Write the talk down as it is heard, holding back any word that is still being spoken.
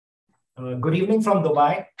Good evening from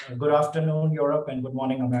Dubai, good afternoon, Europe, and good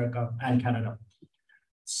morning, America and Canada.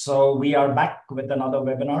 So we are back with another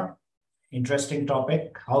webinar. Interesting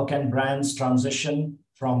topic, how can brands transition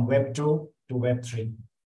from Web2 to Web3?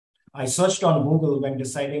 I searched on Google when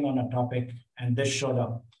deciding on a topic, and this showed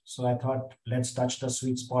up. So I thought, let's touch the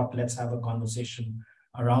sweet spot. Let's have a conversation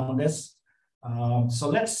around this. So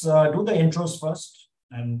let's do the intros first.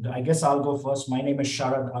 And I guess I'll go first. My name is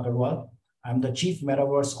Sharad Agarwal. I'm the Chief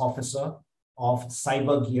Metaverse Officer of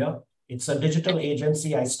CyberGear. It's a digital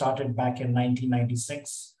agency I started back in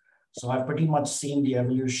 1996. So I've pretty much seen the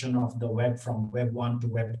evolution of the web from Web 1 to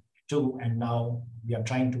Web 2, and now we are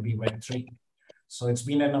trying to be Web 3. So it's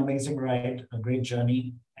been an amazing ride, a great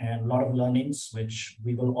journey, and a lot of learnings, which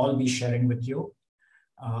we will all be sharing with you.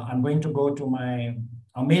 I'm going to go to my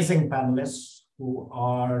amazing panelists who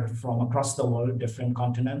are from across the world, different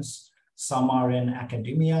continents. Some are in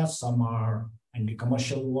academia, some are in the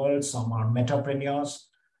commercial world, some are metapreneurs.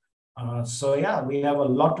 So yeah, we have a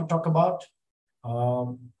lot to talk about.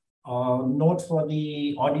 Note for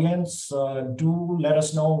the audience, do let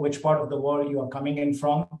us know which part of the world you are coming in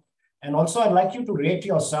from. And also I'd like you to rate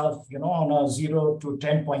yourself, on a 0 to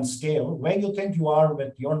 10 point scale, where you think you are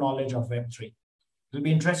with your knowledge of Web3. It'll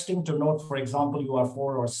be interesting to note, for example, you are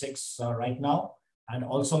 4 or 6 right now. I'd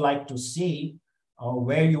also like to see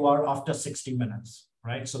where you are after 60 minutes,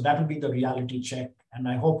 right? So that will be the reality check. And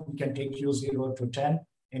I hope we can take you 0 to 10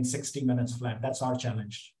 in 60 minutes flat. That's our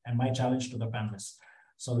challenge and my challenge to the panelists.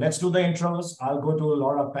 So let's do the intros. I'll go to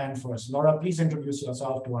Laura Pan first. Laura, please introduce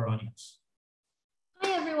yourself to our audience.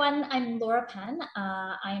 Hi everyone, I'm Laura Pan.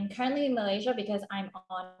 I am currently in Malaysia because I'm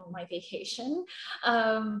on my vacation,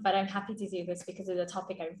 but I'm happy to do this because it's a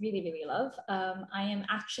topic I really, really love. I am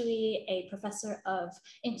actually a professor of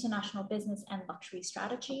international business and luxury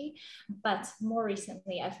strategy, but more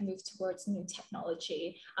recently I've moved towards new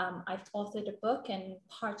technology. I've authored a book, and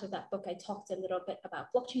part of that book I talked a little bit about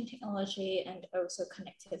blockchain technology and also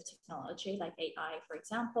connective technology like AI, for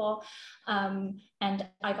example. And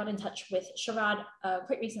I got in touch with Sharad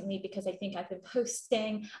quite recently because I think I've been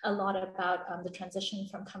posting a lot about the transition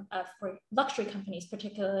from for luxury companies,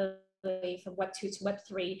 particularly from Web 2 to Web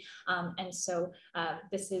 3. And so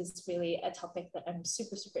this is really a topic that I'm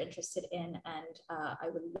super, super interested in, and I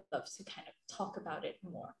would love to kind of talk about it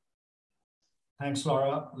more. Thanks,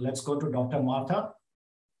 Laura. Let's go to Dr. Martha.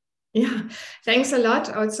 Yeah, thanks a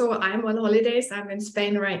lot. Also, I'm on holidays. I'm in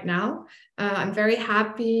Spain right now. I'm very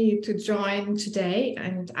happy to join today,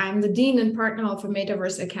 and I'm the Dean and Partner of a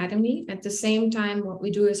Metaverse Academy. At the same time, what we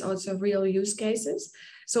do is also real use cases.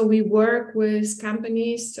 So we work with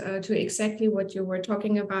companies to exactly what you were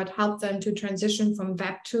talking about, help them to transition from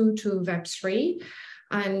Web 2 to Web 3.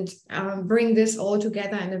 And bring this all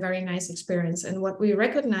together in a very nice experience. And what we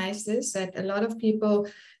recognize is that a lot of people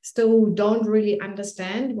still don't really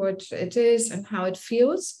understand what it is and how it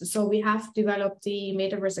feels. So we have developed the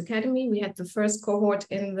Metaverse Academy. We had the first cohort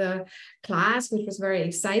in the class, which was very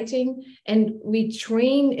exciting. And we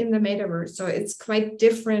train in the Metaverse. So it's quite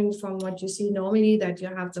different from what you see normally, that you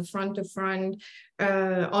have the front-to-front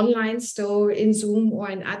online store in Zoom or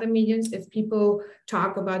in other mediums if people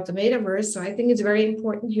talk about the Metaverse. So I think it's very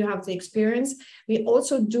important you have the experience. We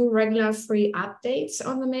also do regular free updates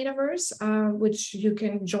on the Metaverse, which you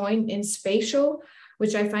can join in Spatial,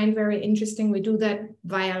 which I find very interesting. We do that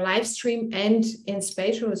via live stream and in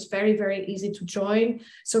Spatial. It's very, very easy to join.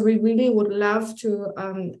 So we really would love to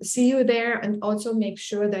see you there, and also make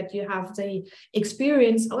sure that you have the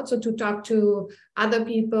experience also to talk to other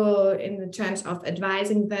people in the terms of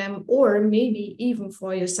advising them, or maybe even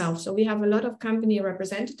for yourself. So we have a lot of company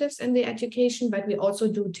representatives in the education, but we also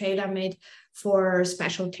do tailor-made for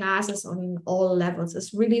special classes on all levels.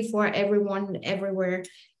 It's really for everyone, everywhere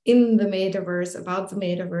in the Metaverse, about the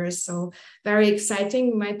Metaverse. So very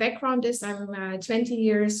exciting. My background is I'm 20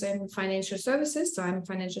 years in financial services. So I'm a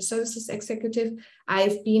financial services executive.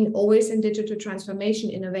 I've been always in digital transformation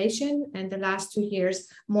innovation, and the last 2 years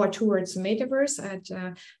more towards the Metaverse.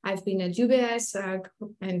 I've been at UBS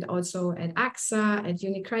and also at AXA, at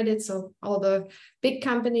UniCredit. So all the big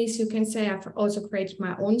companies, you can say. I've also created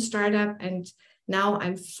my own startup, and now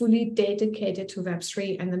I'm fully dedicated to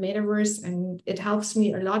Web3 and the Metaverse, and it helps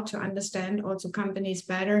me a lot to understand also companies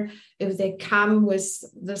better if they come with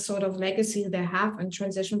the sort of legacy they have and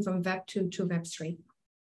transition from Web 2 to Web3.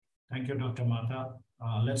 Thank you, Dr. Martha.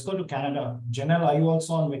 Let's go to Canada. Janelle, are you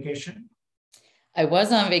also on vacation? I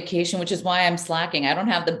was on vacation, which is why I'm slacking. I don't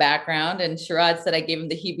have the background, and Sharad said I gave him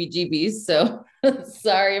the heebie-jeebies, so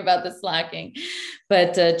Sorry about the slacking.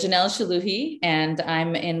 But Janelle Shaluhi, and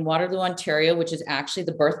I'm in Waterloo, Ontario, which is actually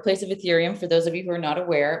the birthplace of Ethereum. For those of you who are not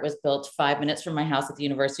aware, it was built 5 minutes from my house at the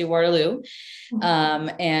University of Waterloo.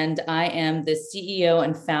 And I am the CEO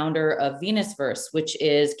and founder of Venusverse, which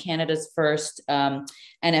is Canada's first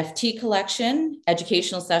NFT collection,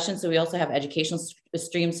 educational session. So we also have educational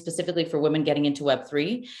streams specifically for women getting into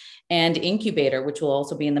Web3, and Incubator, which will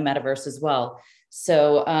also be in the metaverse as well.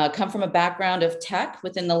 So come from a background of tech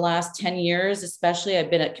within the last 10 years, especially I've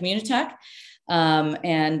been at Communitech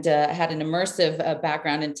and had an immersive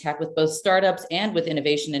background in tech with both startups and with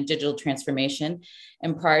innovation and digital transformation.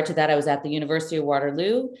 And prior to that, I was at the University of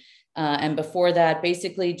Waterloo. And before that,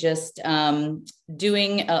 basically just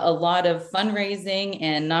doing a lot of fundraising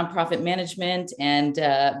and nonprofit management and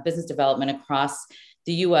business development across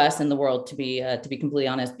the US and the world, to be completely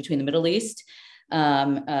honest, between the Middle East,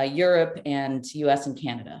 Europe, and US and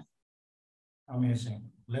Canada. Amazing.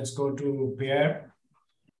 Let's go to Pierre.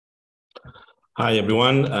 Hi,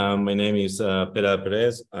 everyone. My name is Pere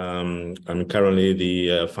Perez. I'm currently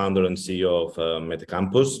the founder and CEO of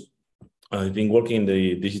MetaCampus. I've been working in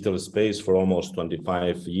the digital space for almost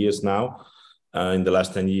 25 years now. In the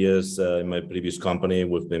last 10 years, in my previous company,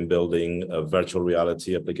 we've been building virtual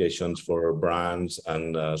reality applications for brands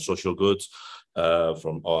and social goods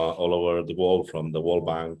from all over the world, from the World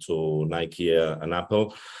Bank to Nike and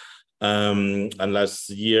Apple. And last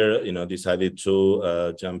year, decided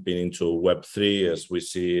to jump into Web3, as we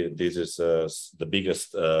see this is the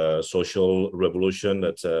biggest social revolution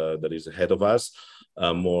that is ahead of us.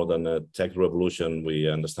 More than a tech revolution, we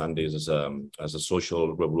understand this as a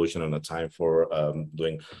social revolution and a time for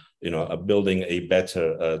building a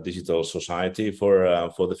better digital society for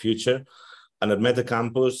the future. And at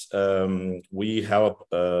MetaCampus, we help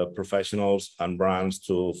professionals and brands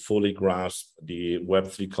to fully grasp the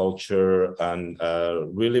Web3 culture, and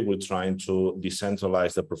really we're trying to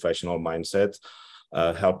decentralize the professional mindset,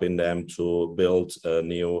 helping them to build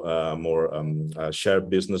new, more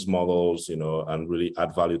shared business models, and really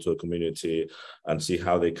add value to the community and see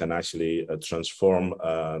how they can actually transform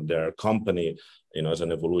their company, as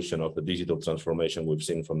an evolution of the digital transformation we've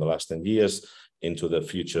seen from the last 10 years into the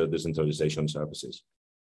future decentralization services.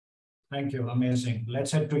 Thank you. Amazing.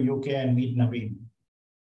 Let's head to UK and meet Naveen.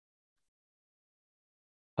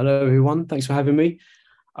 Hello, everyone. Thanks for having me.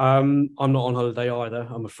 I'm not on holiday either,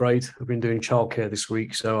 I'm afraid. I've been doing childcare this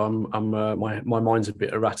week, so my mind's a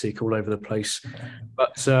bit erratic all over the place.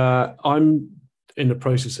 But I'm in the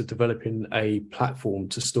process of developing a platform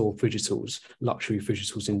to store digitals, luxury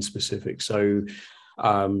digitals in specific. So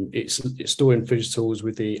it's storing digitals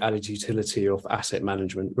with the added utility of asset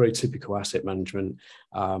management, very typical asset management,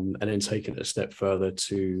 and then taking it a step further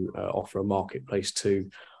to offer a marketplace too.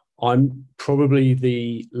 I'm probably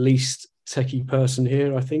the least techie person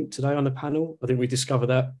here, I think, today on the panel. I think we discovered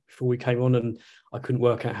that before we came on, and I couldn't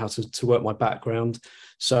work out how to work my background.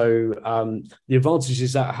 So the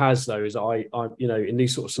advantages that has, though, is I in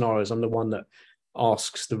these sort of scenarios, I'm the one that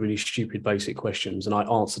asks the really stupid basic questions, and I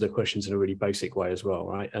answer the questions in a really basic way as well,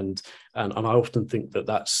 right? And I often think that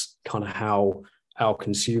that's kind of how our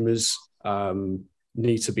consumers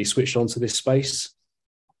need to be switched onto this space.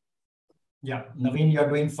 Yeah, Naveen, you're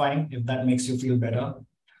doing fine, if that makes you feel better.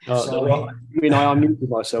 I unmuted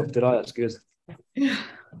myself, did I? That's good.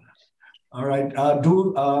 All right.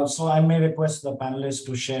 So I may request the panelists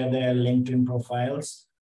to share their LinkedIn profiles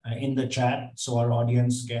in the chat so our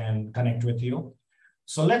audience can connect with you.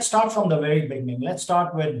 So let's start from the very beginning. Let's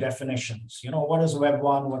start with definitions. What is Web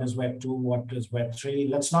 1? What is Web 2? What is Web 3?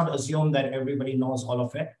 Let's not assume that everybody knows all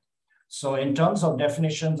of it. So in terms of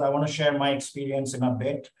definitions, I want to share my experience in a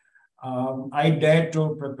bit. I dared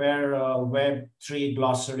to prepare a Web3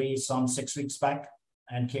 glossary some 6 weeks back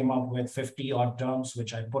and came up with 50 odd terms,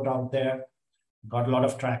 which I put out there, got a lot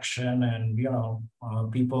of traction, and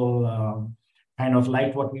people kind of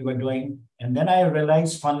liked what we were doing. And then I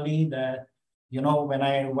realized funnily that, when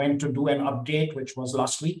I went to do an update, which was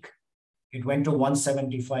last week, it went to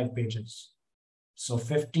 175 pages. So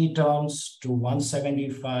 50 terms to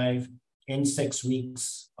 175 in 6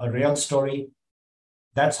 weeks, a real story.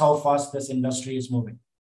 That's how fast this industry is moving.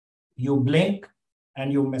 You blink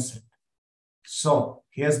and you miss it. So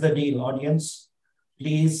here's the deal, audience.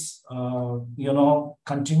 Please,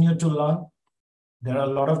 continue to learn. There are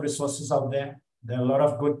a lot of resources out there. There are a lot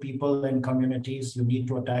of good people in communities you need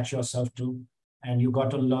to attach yourself to, and you got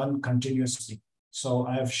to learn continuously. So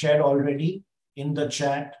I've shared already in the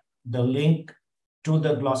chat the link to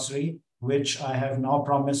the glossary, which I have now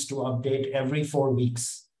promised to update every 4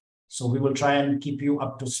 weeks. So we will try and keep you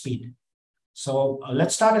up to speed. So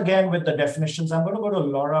let's start again with the definitions. I'm going to go to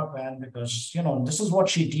Laura Pan because, this is what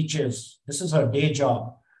she teaches. This is her day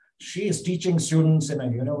job. She is teaching students in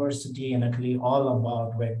a university in Italy all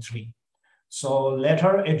about Web3. So let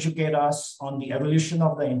her educate us on the evolution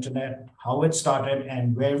of the internet, how it started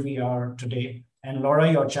and where we are today. And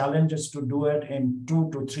Laura, your challenge is to do it in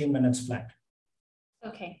 2 to 3 minutes flat.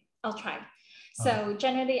 Okay, I'll try. So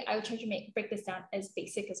generally, I would try to break this down as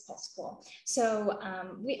basic as possible. So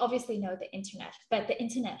we obviously know the internet, but the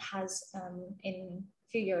internet has in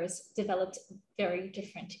a few years developed very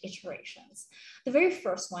different iterations. The very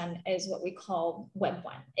first one is what we call Web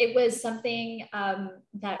 1. It was something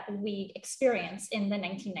that we experienced in the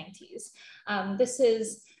 1990s. This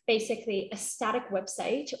is basically a static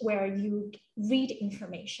website where you read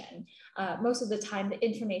information. Most of the time, the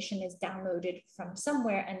information is downloaded from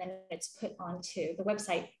somewhere and then it's put onto the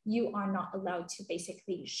website. You are not allowed to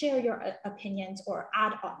basically share your opinions or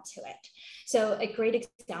add on to it. So a great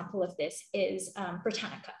example of this is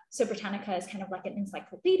Britannica. So Britannica is kind of like an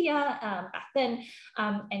encyclopedia back then,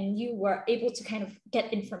 and you were able to kind of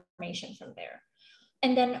get information from there.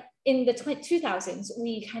 And then in the 2000s,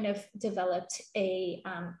 we kind of developed a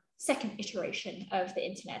second iteration of the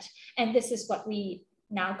internet. And this is what we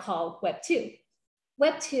now call Web 2.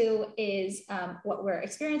 Web 2 is what we're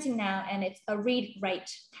experiencing now, and it's a read-write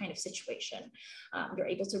kind of situation. You're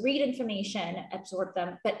able to read information, absorb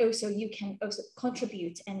them, but also you can also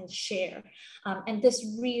contribute and share. And this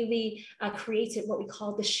really created what we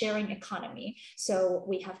call the sharing economy. So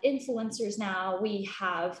we have influencers now, we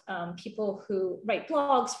have people who write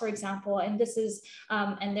blogs, for example, and this is,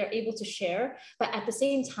 and they're able to share, but at the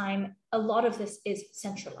same time, a lot of this is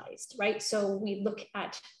centralized, right? So we look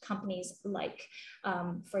at companies like,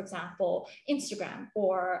 for example, Instagram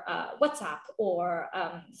or WhatsApp or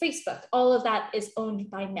Facebook. All of that is owned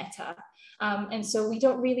by Meta. And so we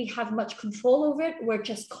don't really have much control over it. We're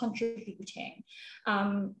just contributing.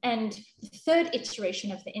 And the third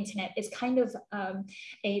iteration of the internet is kind of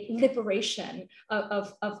a liberation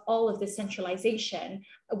of all of the centralization,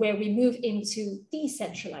 where we move into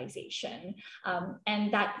decentralization.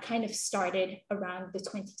 And that kind of started around the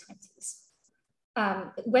 2020s.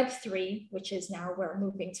 Web3, which is now we're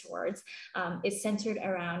moving towards, is centered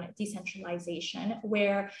around decentralization,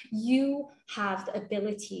 where you have the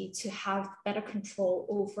ability to have better control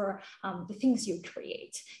over the things you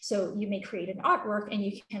create. So you may create an artwork and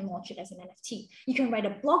you can launch it as an NFT. You can write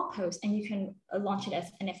a blog post and you can launch it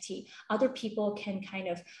as an NFT. Other people can kind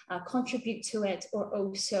of contribute to it or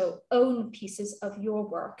also own pieces of your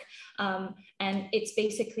work. And it's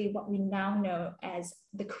basically what we now know as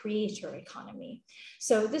the creator economy.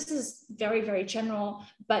 So this is very, very general,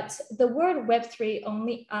 but the word Web3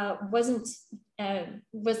 only wasn't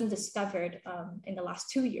discovered in the last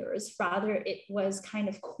 2 years. Rather, it was kind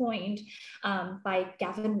of coined by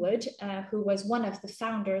Gavin Wood, who was one of the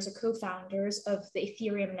founders or co-founders of the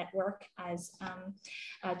Ethereum network, as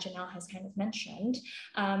Janelle has kind of mentioned.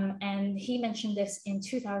 And he mentioned this in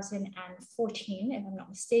 2014, if I'm not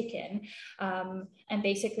mistaken. And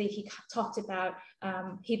basically he talked about,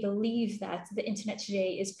 he believed that the internet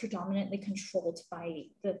today is predominantly controlled by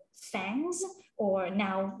the FANGs, or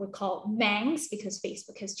now we call MANGs, because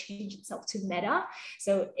Facebook has changed itself to Meta.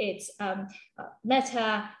 So it's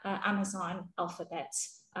Meta, Amazon, Alphabet,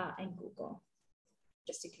 and Google,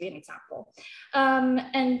 just to give you an example.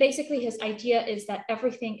 And basically his idea is that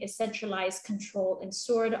everything is centralized, controlled, and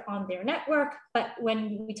stored on their network. But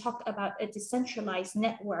when we talk about a decentralized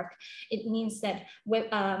network, it means that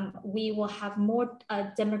we will have more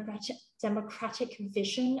democratic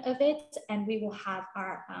vision of it, and we will have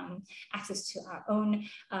our access to our own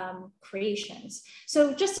creations.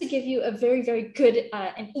 So just to give you a very, very good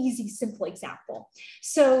and easy, simple example.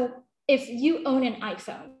 So if you own an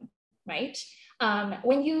iPhone, right?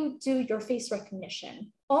 When you do your face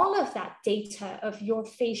recognition, all of that data of your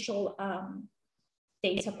facial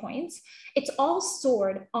data points, it's all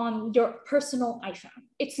stored on your personal iPhone.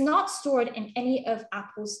 It's not stored in any of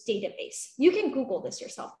Apple's database. You can Google this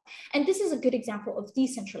yourself. And this is a good example of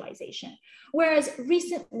decentralization. Whereas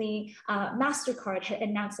recently, MasterCard had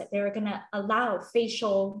announced that they're gonna allow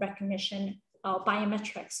facial recognition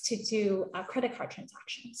biometrics to do credit card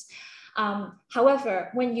transactions.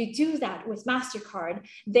 However, when you do that with MasterCard,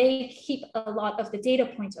 they keep a lot of the data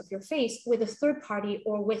points of your face with a third party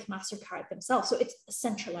or with MasterCard themselves. So it's a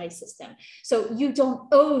centralized system. So you don't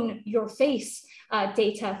own your face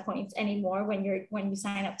data points anymore when you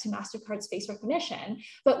sign up to MasterCard's face recognition.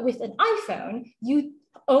 But with an iPhone, you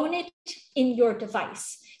own it in your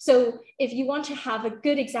device. So if you want to have a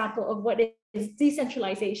good example of what is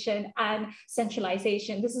decentralization and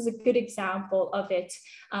centralization, this is a good example of it.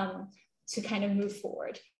 to kind of move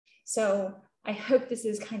forward. So I hope this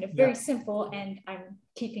is kind of very simple and I'm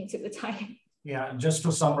keeping to the time. Yeah, just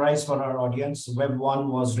to summarize for our audience, Web 1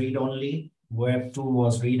 was read only, Web 2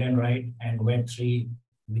 was read and write, and Web 3,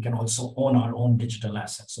 we can also own our own digital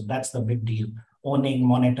assets. So that's the big deal, owning,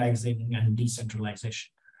 monetizing, and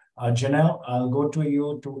decentralization. Janelle, I'll go to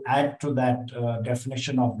you to add to that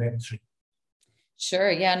definition of Web 3.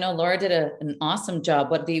 Sure. Yeah, no, Laura did an awesome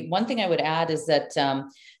job. But the one thing I would add is that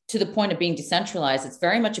to the point of being decentralized, it's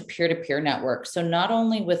very much a peer-to-peer network. So not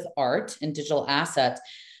only with art and digital assets,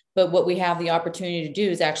 but what we have the opportunity to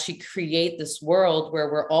do is actually create this world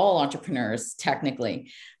where we're all entrepreneurs,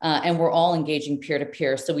 technically, and we're all engaging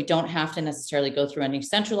peer-to-peer. So we don't have to necessarily go through any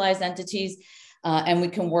centralized entities, and we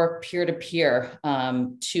can work peer-to-peer,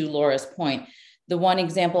 to Laura's point. The one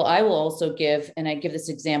example I will also give, and I give this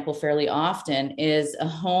example fairly often, is a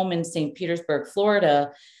home in St. Petersburg,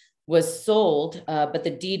 Florida, was sold, but the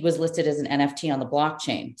deed was listed as an NFT on the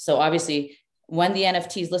blockchain. So obviously, when the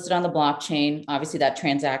NFT is listed on the blockchain, obviously that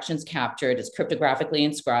transaction's captured, it's cryptographically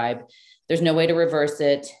inscribed. There's no way to reverse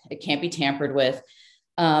it. It can't be tampered with.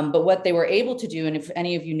 But what they were able to do, and if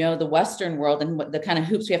any of you know the Western world and what the kind of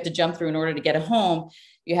hoops we have to jump through in order to get a home,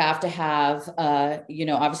 you have to have,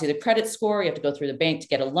 obviously the credit score, you have to go through the bank to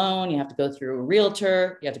get a loan, you have to go through a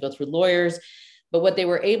realtor, you have to go through lawyers. But what they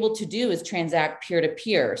were able to do is transact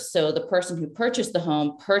peer-to-peer. So the person who purchased the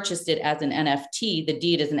home purchased it as an NFT, the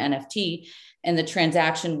deed is an NFT, and the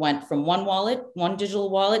transaction went from one wallet, one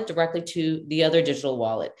digital wallet, directly to the other digital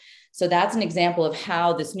wallet. So that's an example of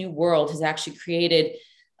how this new world has actually created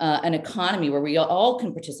an economy where we all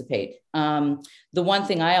can participate. The one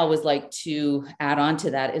thing I always like to add on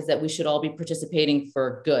to that is that we should all be participating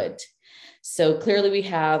for good. So clearly we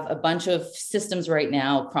have a bunch of systems right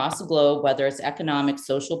now across the globe, whether it's economic,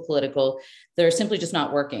 social, political, they're simply just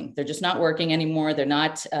not working. They're just not working anymore. They're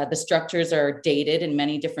not, the structures are dated in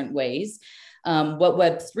many different ways. What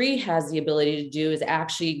Web3 has the ability to do is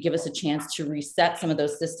actually give us a chance to reset some of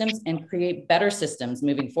those systems and create better systems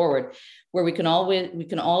moving forward, where we can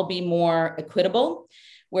all be more equitable,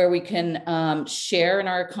 where we can share in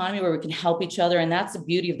our economy, where we can help each other. And that's the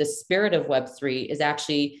beauty of the spirit of Web3, is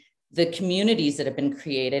actually the communities that have been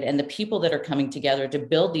created and the people that are coming together to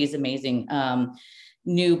build these amazing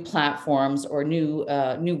new platforms or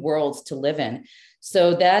new worlds to live in.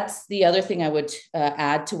 So that's the other thing I would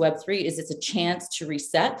add to Web3 is it's a chance to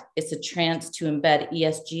reset. It's a chance to embed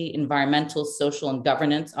ESG, environmental, social, and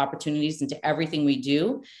governance opportunities into everything we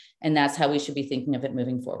do. And that's how we should be thinking of it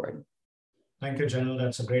moving forward. Thank you, Janelle.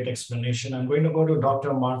 That's a great explanation. I'm going to go to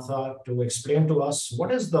Dr. Martha to explain to us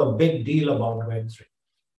what is the big deal about Web3.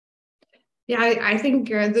 Yeah, I think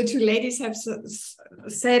the two ladies have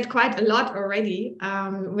said quite a lot already,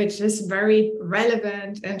 which is very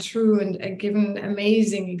relevant and true and given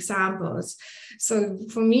amazing examples. So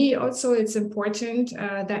for me also, it's important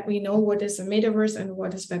that we know what is a metaverse and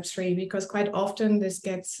what is Web3, because quite often this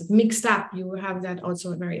gets mixed up. You have that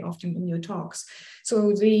also very often in your talks.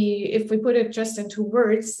 So if we put it just into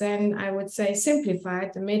words, then I would say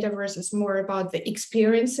simplified, the metaverse is more about the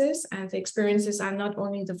experiences, and the experiences are not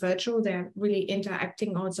only the virtual, they're really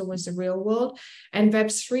interacting also with the real world. And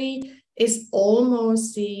Web3 is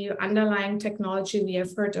almost the underlying technology. We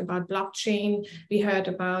have heard about blockchain, we heard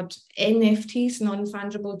about NFTs,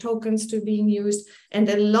 non-fungible tokens, to being used. And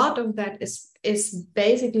a lot of that is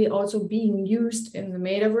basically also being used in the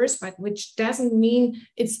metaverse, but which doesn't mean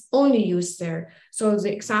it's only used there. So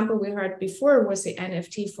the example we heard before was the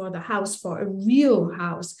NFT for the house, for a real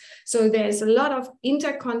house. So there's a lot of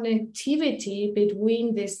interconnectivity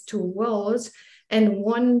between these two worlds, and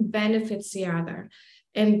one benefits the other.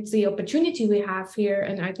 And the opportunity we have here,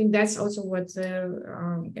 and I think that's also what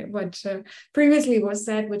previously was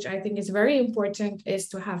said, which I think is very important, is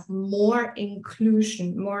to have more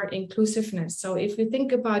inclusion, more inclusiveness. So if we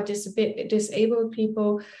think about disabled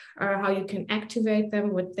people, how you can activate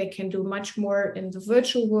them, what they can do much more in the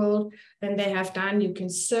virtual world than they have done, you can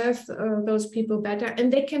serve those people better,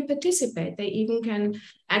 and they can participate. They even can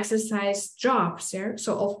exercise jobs. Yeah?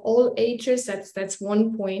 So of all ages, that's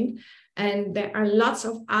one point. And there are lots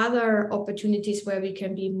of other opportunities where we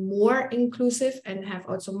can be more inclusive and have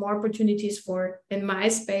also more opportunities for, in my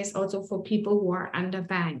space, also for people who are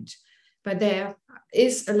underbanked. But there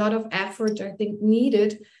is a lot of effort, I think,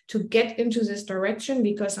 needed to get into this direction,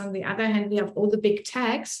 because on the other hand, we have all the big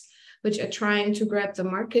techs which are trying to grab the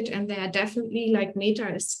market, and they are definitely, like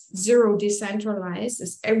Meta is zero decentralized,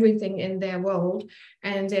 is everything in their world,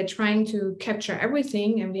 and they're trying to capture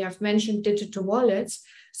everything. And we have mentioned digital wallets.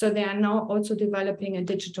 So they are now also developing a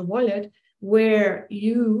digital wallet where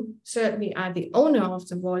you certainly are the owner of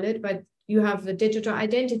the wallet, but you have the digital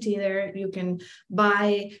identity there, you can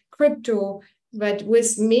buy crypto. But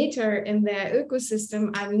with Meta in their ecosystem,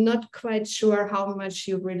 I'm not quite sure how much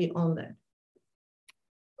you really own that.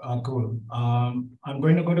 Cool. I'm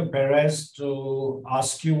going to go to Perez to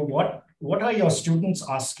ask you what are your students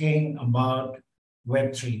asking about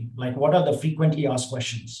Web3? Like, what are the frequently asked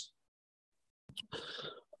questions?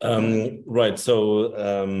 Right. So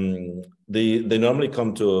they normally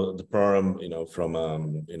come to the program, from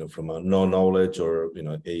a no knowledge or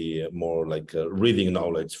a more like reading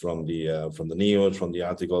knowledge from the news, from the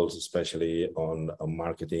articles, especially on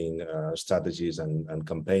marketing strategies and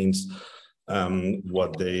campaigns.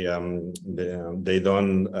 What they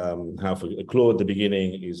don't have a clue at the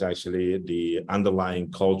beginning is actually the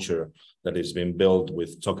underlying culture that is being built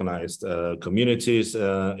with tokenized communities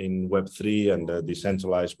in Web3 and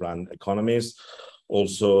decentralized brand economies.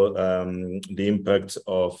 Also, the impact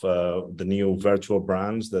of the new virtual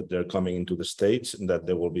brands that they're coming into the States, and that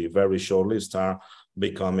they will be very shortly start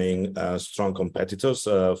becoming strong competitors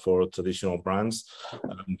for traditional brands.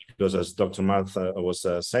 Because as Dr. Martha was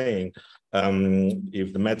saying,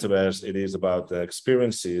 if the metaverse, it is about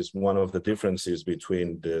experiences, one of the differences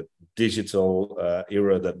between the digital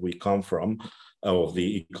era that we come from, of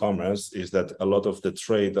the e-commerce, is that a lot of the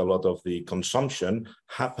trade, a lot of the consumption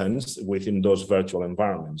happens within those virtual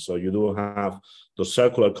environments. So you do have those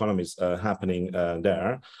circular economies happening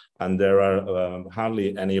there, and there are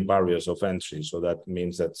hardly any barriers of entry. So that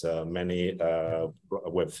means that many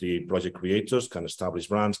Web3 project creators can establish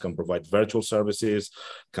brands, can provide virtual services,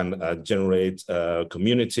 can generate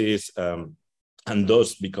communities, and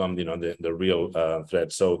those become, the real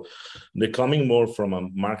threat. So they're coming more from a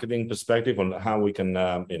marketing perspective on how we can,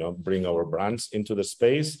 bring our brands into the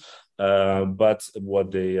space. But what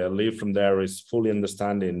they leave from there is fully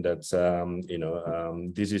understanding that,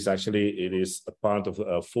 this is actually, it is a part of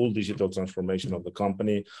a full digital transformation of the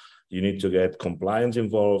company. You need to get compliance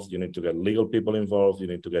involved. You need to get legal people involved. You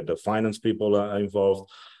need to get the finance people involved.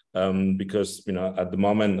 Because at the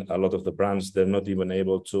moment, a lot of the brands, they're not even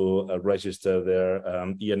able to register their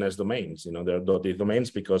ENS domains, their .de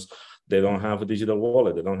domains, because they don't have a digital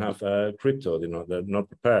wallet, they don't have crypto, they're not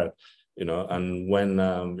prepared, and when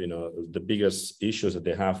the biggest issues that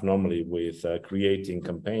they have normally with creating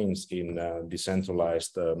campaigns in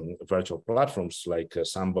decentralized virtual platforms like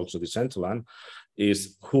Sandbox or Decentraland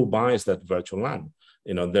is who buys that virtual land.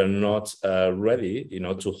 They're not ready,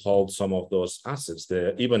 to hold some of those assets.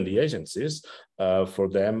 Even the agencies, for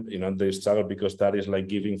them, they struggle because that is like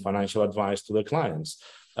giving financial advice to the clients.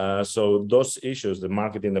 So those issues, the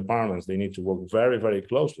marketing departments, they need to work very, very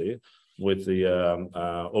closely with the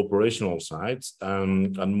operational sides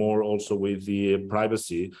and more also with the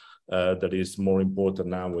privacy that is more important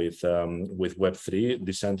now with Web3,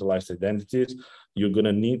 decentralized identities. You're going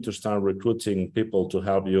to need to start recruiting people to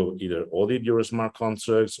help you either audit your smart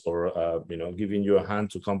contracts or, giving you a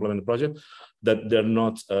hand to complement the project, that they're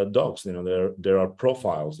not docs, there are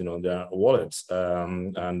profiles, there are wallets,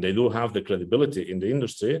 and they do have the credibility in the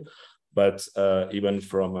industry. But even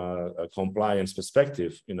from a compliance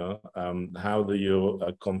perspective, how do you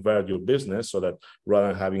convert your business so that rather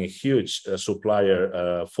than having a huge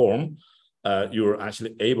supplier form, you're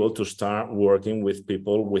actually able to start working with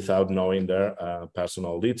people without knowing their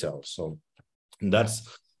personal details. So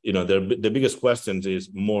that's, the biggest questions is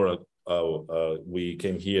more, we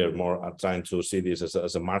came here more trying to see this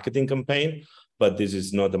as a marketing campaign, but this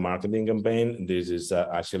is not a marketing campaign. This is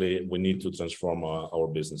actually, we need to transform our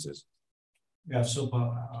businesses. Yeah,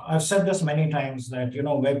 super. I've said this many times that,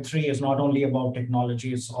 Web3 is not only about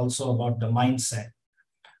technology, it's also about the mindset.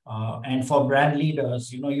 And for brand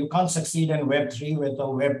leaders, you can't succeed in Web3 with a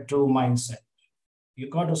Web2 mindset. You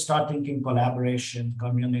got to start thinking collaboration,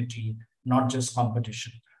 community, not just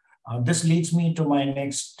competition. This leads me to my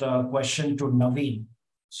next question to Naveen.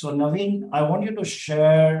 So Naveen, I want you to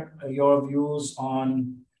share your views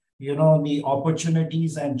on, the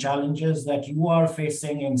opportunities and challenges that you are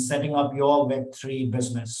facing in setting up your Web3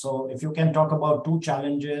 business. So if you can talk about two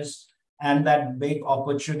challenges and that big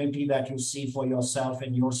opportunity that you see for yourself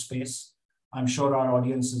in your space, I'm sure our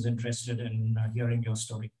audience is interested in hearing your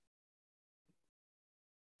story.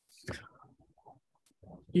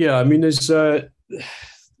 Yeah, I mean, there's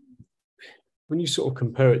when you sort of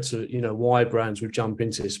compare it to, why brands would jump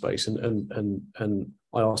into this space, and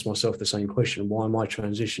I ask myself the same question: why am I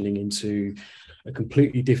transitioning into a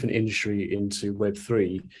completely different industry, into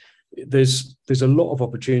Web3? There's a lot of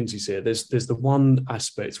opportunities here. There's the one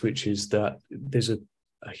aspect, which is that there's a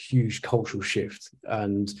huge cultural shift,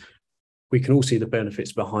 and we can all see the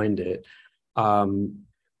benefits behind it.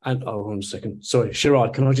 And oh, 1 second. Sorry,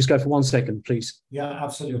 Sharad, can I just go for 1 second, please? Yeah,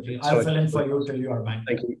 absolutely. Sorry. I'll fill in for you till you are back.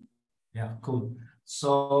 Thank you. Yeah, cool.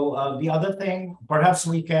 So the other thing, perhaps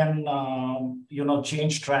we can,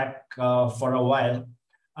 change track for a while.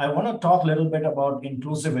 I want to talk a little bit about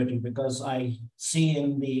inclusivity because I see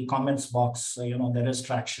in the comments box, there is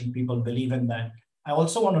traction. People believe in that. I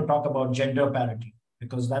also want to talk about gender parity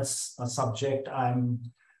because that's a subject I'm,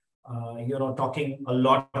 talking a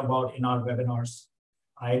lot about in our webinars.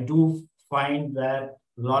 I do find that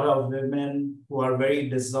a lot of women who are very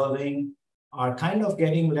deserving are kind of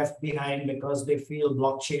getting left behind because they feel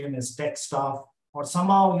blockchain is tech stuff or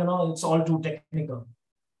somehow, it's all too technical.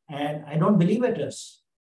 And I don't believe it is,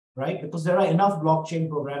 right? Because there are enough blockchain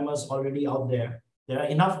programmers already out there. There are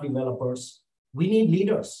enough developers. We need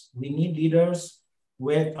leaders. We need leaders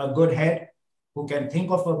with a good head who can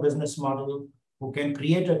think of a business model, who can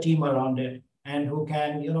create a team around it, and who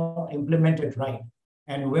can, implement it right.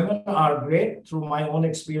 And women are great through my own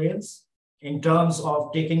experience in terms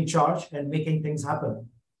of taking charge and making things happen.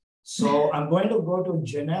 So I'm going to go to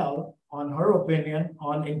Janelle on her opinion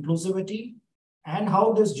on inclusivity and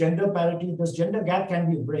how this gender parity, this gender gap can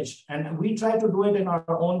be bridged. And we try to do it in our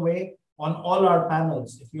own way on all our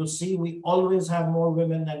panels. If you see, we always have more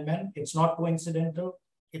women than men. It's not coincidental,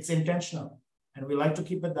 it's intentional. And we like to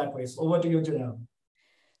keep it that way. So over to you, Janelle.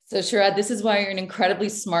 So Sharad, this is why you're an incredibly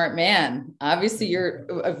smart man. Obviously, you're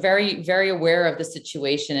very, very aware of the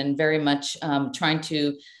situation and very much trying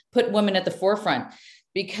to put women at the forefront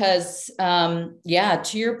because, to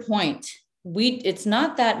your point, it's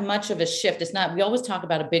not that much of a shift. We always talk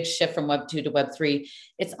about a big shift from Web2 to Web3.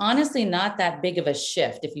 It's honestly not that big of a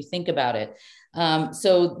shift if you think about it.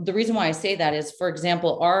 So the reason why I say that is, for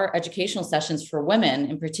example, our educational sessions for women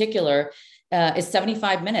in particular is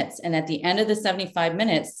 75 minutes. And at the end of the 75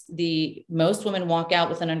 minutes, most women walk out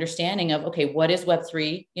with an understanding of, okay, what is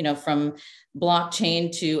Web3, from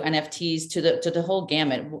blockchain to NFTs to the whole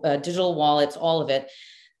gamut, digital wallets, all of it.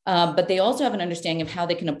 But they also have an understanding of how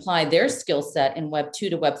they can apply their skill set in Web2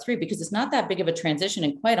 to Web3, because it's not that big of a transition.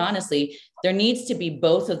 And quite honestly, there needs to be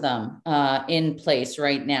both of them in place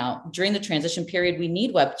right now. During the transition period, we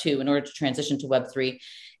need Web2 in order to transition to Web3.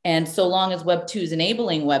 And so long as Web2 is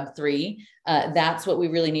enabling Web3, that's what we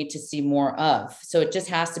really need to see more of. So it just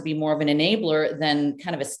has to be more of an enabler than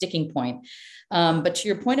kind of a sticking point. But to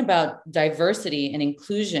your point about diversity and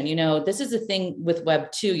inclusion, this is the thing with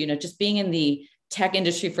Web2, just being in the tech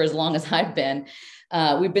industry for as long as I've been,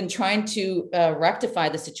 we've been trying to rectify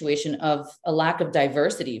the situation of a lack of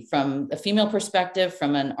diversity from a female perspective,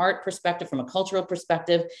 from an art perspective, from a cultural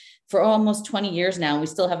perspective. For almost 20 years now, we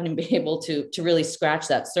still haven't been able to really scratch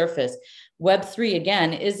that surface. Web3,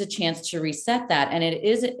 again, is a chance to reset that. And it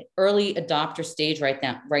is an early adopter stage right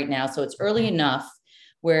now. So it's early enough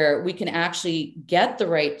where we can actually get the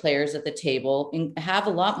right players at the table and have a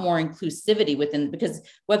lot more inclusivity within, because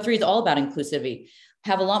Web3 is all about inclusivity,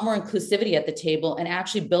 have a lot more inclusivity at the table and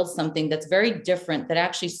actually build something that's very different, that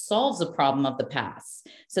actually solves the problem of the past.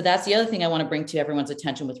 So that's the other thing I want to bring to everyone's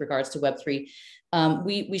attention with regards to Web3.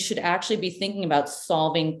 We should actually be thinking about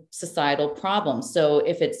solving societal problems. So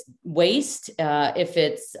if it's waste, if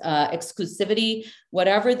it's exclusivity,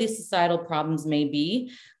 whatever the societal problems may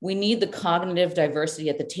be, we need the cognitive diversity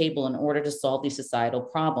at the table in order to solve these societal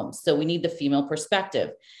problems. So we need the female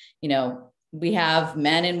perspective. We have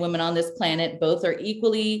men and women on this planet. Both are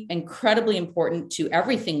equally incredibly important to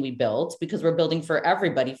everything we build, because we're building for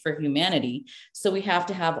everybody, for humanity. So we have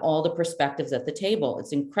to have all the perspectives at the table.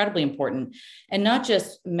 It's incredibly important. And not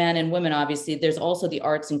just men and women, obviously, there's also the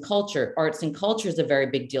arts and culture. Arts and culture is a very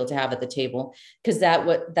big deal to have at the table, because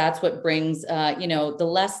that's what brings, the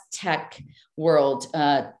less tech world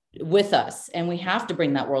with us. And we have to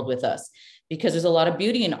bring that world with us, because there's a lot of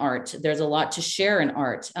beauty in art. There's a lot to share in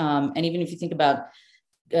art. And even if you think about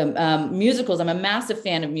musicals, I'm a massive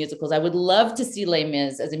fan of musicals. I would love to see Les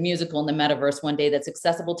Mis as a musical in the metaverse one day that's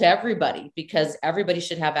accessible to everybody, because everybody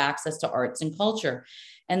should have access to arts and culture.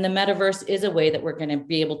 And the metaverse is a way that we're going to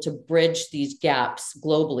be able to bridge these gaps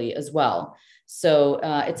globally as well. So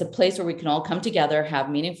it's a place where we can all come together, have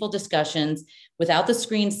meaningful discussions without the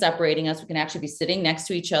screen separating us. We can actually be sitting next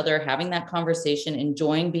to each other, having that conversation,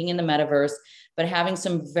 enjoying being in the metaverse, but having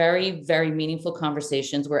some very, very meaningful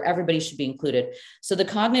conversations where everybody should be included. So the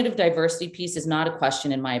cognitive diversity piece is not a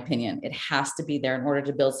question, in my opinion. It has to be there in order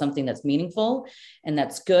to build something that's meaningful and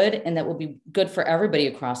that's good, and that will be good for everybody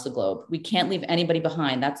across the globe. We can't leave anybody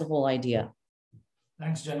behind. That's the whole idea.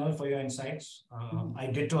 Thanks, Janelle, for your insights. I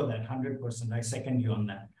ditto that 100%. I second you on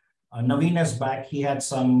that. Naveen is back. He had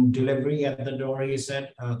some delivery at the door. He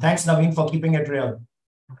said, thanks, Naveen, for keeping it real.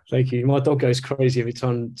 Thank you. My dog goes crazy every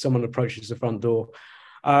time someone approaches the front door.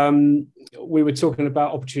 We were talking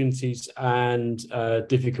about opportunities and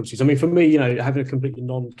difficulties. I mean, for me, you know, having a completely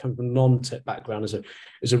non-tech background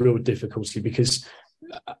is a real difficulty because,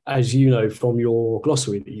 as you know, from your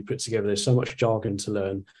glossary that you put together, there's so much jargon to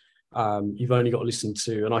learn. You've only got to listen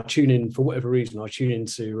to, and I tune in for whatever reason. I tune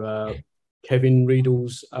into Kevin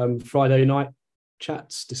Riedel's Friday night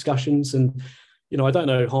chats, discussions, and you know, I don't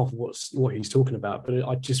know half of what he's talking about, but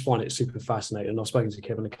I just find it super fascinating. I've spoken to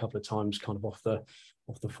Kevin a couple of times, kind of off the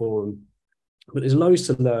forum, but there's loads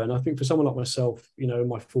to learn. I think for someone like myself, you know, in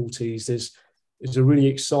my 40s, there's a really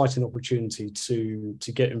exciting opportunity to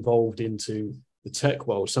get involved into the tech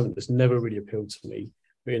world, something that's never really appealed to me,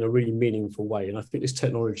 but in a really meaningful way. And I think this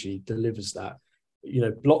technology delivers that. You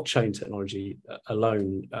know, blockchain technology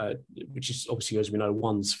alone, which is obviously, as we know,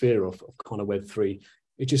 one sphere of kind of Web3,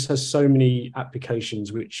 it just has so many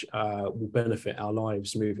applications which will benefit our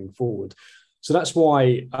lives moving forward. So that's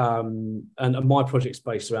why, and my project's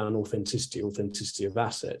based around authenticity of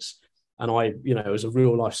assets. And you know, it was a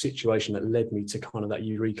real life situation that led me to kind of that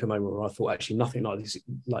eureka moment where I thought, actually, nothing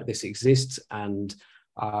like this exists. And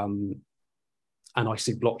I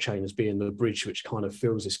see blockchain as being the bridge which kind of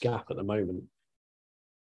fills this gap at the moment.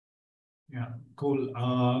 Yeah, cool.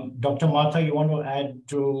 Dr. Martha, you want to add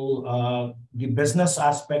to the business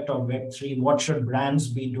aspect of Web3? What should brands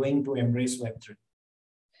be doing to embrace Web3?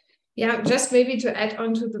 Yeah, just maybe to add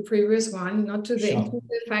on to the previous one, not to the Sure.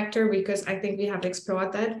 inclusive factor, because I think we have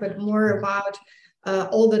explored that, but more about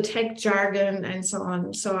all the tech jargon and so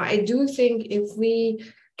on. So I do think if we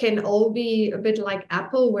can all be a bit like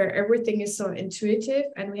Apple, where everything is so intuitive,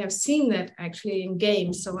 and we have seen that actually in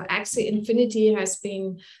games. So Axie Infinity has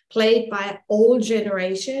been played by all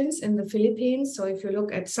generations in the Philippines. So if you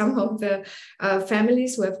look at some of the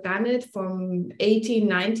families who have done it from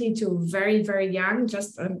 1890 to very, very young,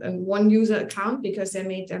 just on one user account, because they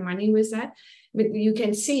made their money with that. But you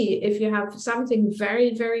can see if you have something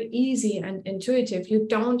very, very easy and intuitive, you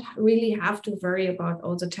don't really have to worry about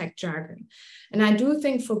all the tech jargon. And I do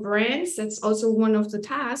think for brands, that's also one of the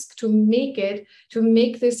tasks to make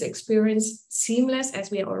this experience seamless, as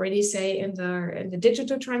we already say in the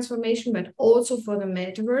digital transformation, but also for the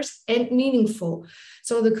metaverse and meaningful.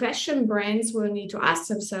 So the question brands will need to ask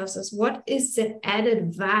themselves is, what is the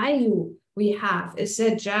added value we have? Is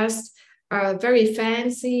it just very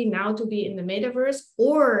fancy now to be in the metaverse,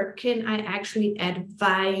 or can I actually add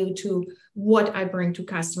value to what I bring to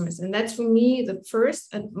customers? And that's, for me, the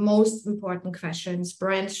first and most important questions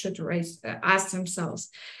brands should ask themselves.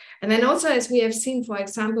 And then also, as we have seen, for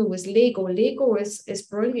example, with Lego is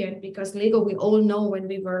brilliant, because Lego, we all know when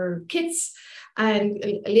we were kids, and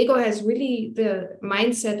Lego has really the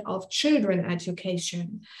mindset of children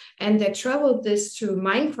education. And they traveled this to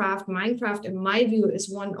Minecraft. Minecraft, in my view, is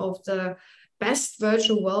one of the best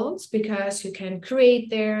virtual worlds, because you can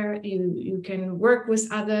create there, you can work with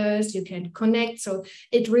others, you can connect. So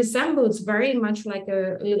it resembles very much like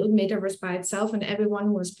a little metaverse by itself. And everyone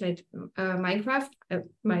who has played Minecraft,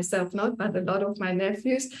 myself not, but a lot of my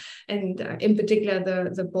nephews, and in particular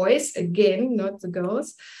the boys, again, not the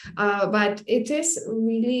girls. But it is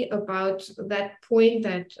really about that point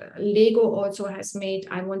that Lego also has made.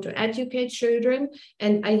 I want to educate children,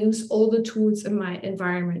 and I use all the tools in my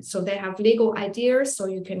environment. So they have Lego ideas, so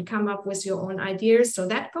you can come up with your own ideas. So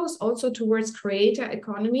that goes also towards creator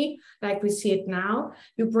economy, like we see it now.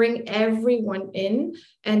 You bring everyone in,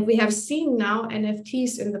 and we have seen now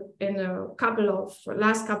NFTs in a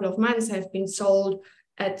last couple of months have been sold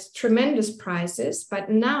at tremendous prices, but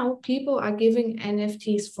now people are giving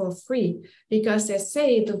NFTs for free, because they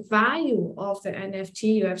say the value of the NFT,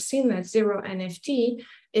 you have seen that zero NFT,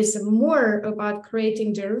 is more about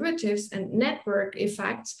creating derivatives and network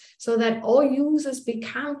effects so that all users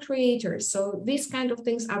become creators. So these kind of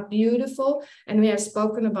things are beautiful. And we have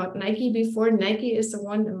spoken about Nike before. Nike is the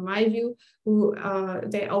one, in my view, who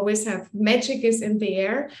they always have magic is in the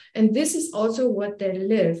air. And this is also what they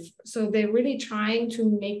live. So they're really trying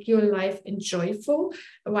to make your life enjoyable,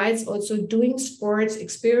 while it's also doing sports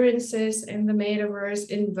experiences in the metaverse,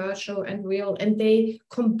 in virtual and real, and they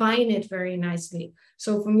combine it very nicely.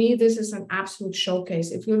 So for me, this is an absolute showcase.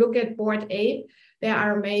 If you look at Bored Ape, they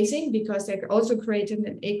are amazing because they also created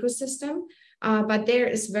an ecosystem, but there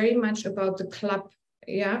is very much about the club.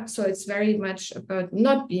 Yeah, so it's very much about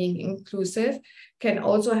not being inclusive, can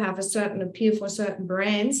also have a certain appeal for certain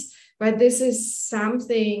brands. But this is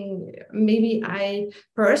something maybe I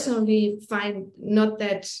personally find not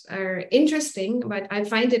that interesting, but I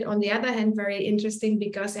find it on the other hand very interesting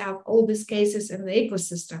because they have all these cases in the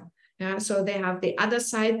ecosystem. Yeah, so they have the other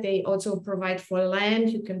side. They also provide for land.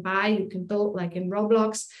 You can buy, you can build, like in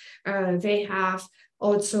Roblox. They have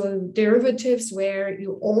also derivatives where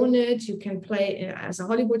you own it. You can play as a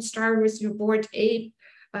Hollywood star with your Bored Ape.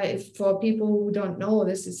 If for people who don't know,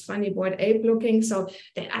 this is funny, Bored Ape looking. So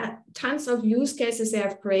there are tons of use cases they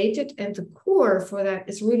have created, and the core for that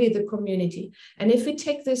is really the community. And if we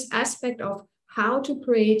take this aspect of how to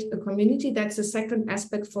create a community, that's the second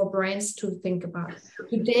aspect for brands to think about.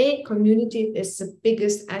 Today, community is the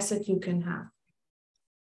biggest asset you can have.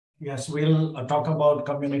 Yes, we'll talk about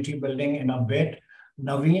community building in a bit.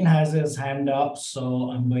 Naveen has his hand up,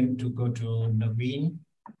 so I'm going to go to Naveen.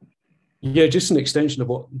 Yeah, just an extension of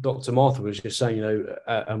what Dr. Martha was just saying,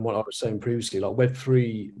 and what I was saying previously, like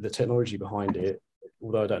Web3, the technology behind it,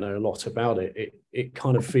 although I don't know a lot about it, it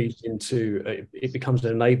kind of feeds into, it becomes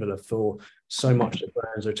an enabler for so much that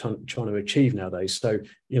brands are trying to achieve nowadays. So,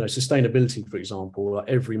 sustainability, for example, like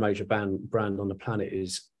every major brand on the planet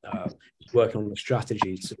is working on the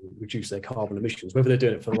strategy to reduce their carbon emissions. Whether they're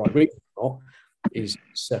doing it for the right reason or not is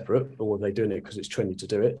separate, or they're doing it because it's trendy to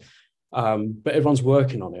do it. But everyone's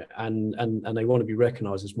working on it, and they want to be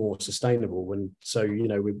recognized as more sustainable. And so,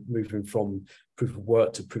 we're moving from proof of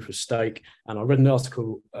work to proof of stake. And I read an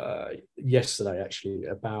article yesterday actually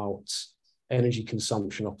about energy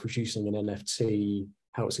consumption of producing an NFT,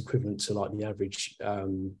 how it's equivalent to like the average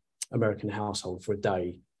American household for a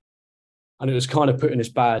day. And it was kind of putting this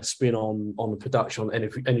bad spin on the production, on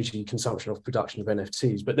energy consumption of production of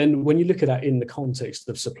NFTs. But then when you look at that in the context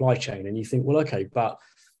of supply chain, and you think, well, okay, but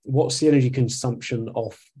what's the energy consumption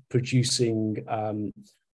of producing, I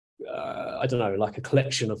don't know, like a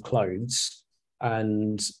collection of clothes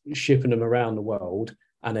and shipping them around the world,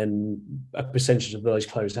 and then a percentage of those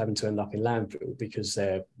clothes having to end up in landfill because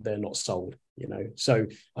they're not sold, So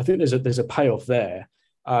I think there's a payoff there.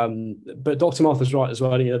 But Dr. Martha's right as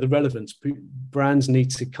well. The relevance, brands need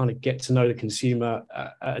to kind of get to know the consumer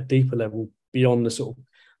at a deeper level beyond the sort of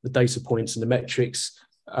the data points and the metrics.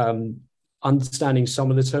 Understanding some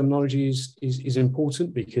of the terminology is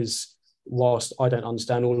important, because whilst I don't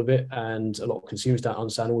understand all of it and a lot of consumers don't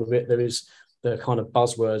understand all of it, there is the kind of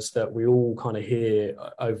buzzwords that we all kind of hear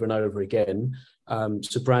over and over again.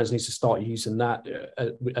 So brands need to start using that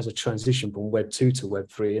as a transition from Web2 to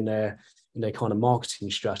Web3 in their kind of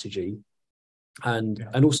marketing strategy,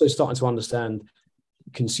 and also starting to understand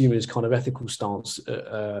consumers' kind of ethical stance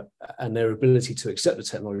and their ability to accept the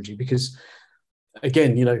technology. Because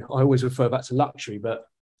again, I always refer back to luxury, but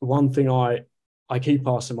one thing I keep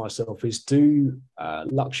asking myself is, do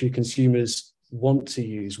luxury consumers want to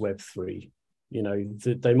use Web3?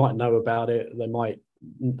 They might know about it, they might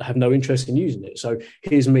have no interest in using it. So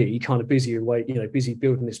here's me kind of busy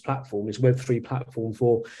building this platform, this Web3 platform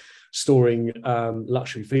for storing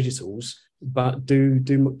luxury digitals, but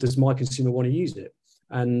does my consumer want to use it?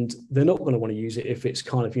 And they're not going to want to use it if it's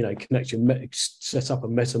kind of, set up a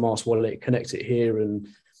MetaMask wallet, connect it here, and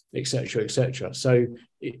et cetera, et cetera. So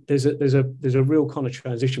there's a real kind of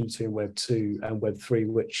transition between Web 2 and Web 3,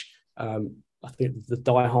 which I think the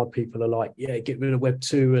diehard people are like, yeah, get rid of Web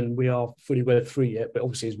 2 and we are fully Web 3 yet. But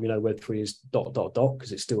obviously, as we know, Web 3 is ...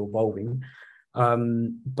 because it's still evolving.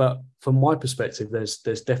 But from my perspective, there's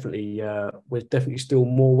definitely we're definitely still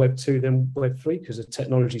more Web 2 than Web 3, because the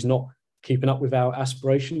technology is not keeping up with our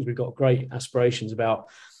aspirations. We've got great aspirations about,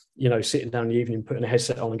 sitting down in the evening, putting a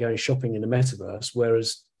headset on and going shopping in the metaverse,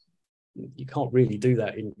 whereas you can't really do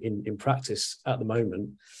that in practice at the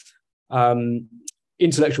moment.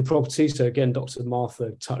 Intellectual property. So again, Dr.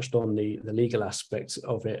 Martha touched on the legal aspect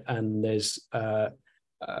of it, and there's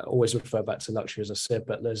always refer back to luxury, as I said,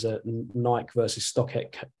 but there's a Nike versus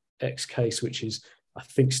StockX case, which is, I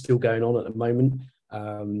think, still going on at the moment,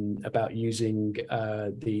 about using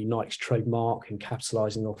the Nike's trademark and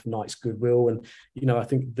capitalizing off Nike's goodwill. And, I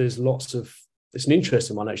think there's it's an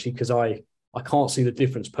interesting one, actually, because I can't see the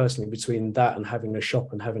difference personally between that and having a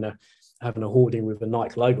shop and having a hoarding with a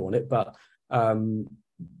Nike logo on it. But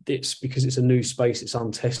it's because it's a new space, it's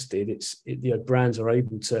untested. Brands are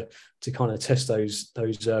able to kind of test those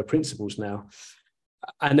principles now.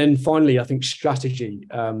 And then finally, I think strategy.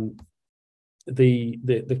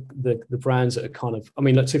 The brands that are kind of,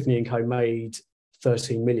 like Tiffany & Co. made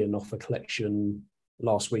 13 million off a collection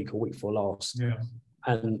last week or week before last. Yeah.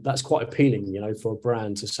 And that's quite appealing, for a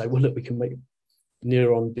brand to say, well, look, we can make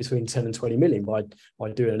near on between 10 and 20 million by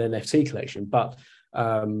doing an NFT collection. But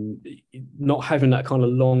not having that kind of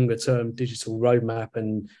longer term digital roadmap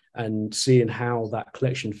and seeing how that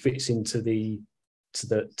collection fits into the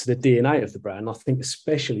DNA of the brand. I think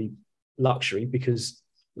especially luxury, because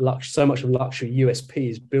so much of luxury USP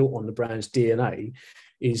is built on the brand's DNA,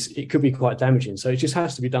 it could be quite damaging. So it just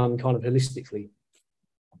has to be done kind of holistically.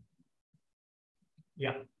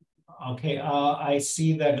 Yeah. Okay, I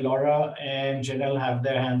see that Laura and Janelle have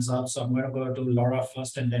their hands up, so I'm going to go to Laura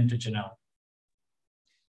first and then to Janelle.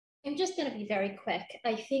 I'm just going to be very quick.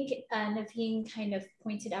 I think Naveen kind of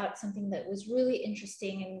pointed out something that was really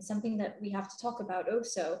interesting and something that we have to talk about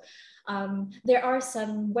also. There are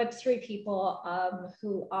some Web3 people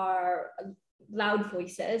who are loud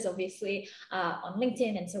voices, obviously, on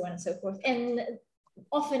LinkedIn and so on and so forth. And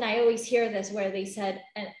often I always hear this where they said,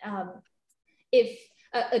 if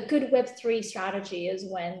a good Web3 strategy is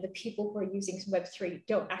when the people who are using Web3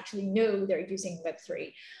 don't actually know they're using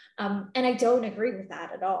Web3. And I don't agree with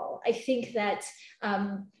that at all. I think that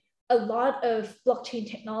a lot of blockchain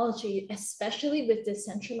technology, especially with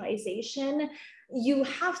decentralization, you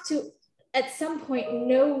have to at some point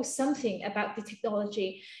know something about the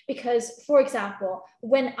technology. Because, for example,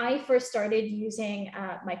 when I first started using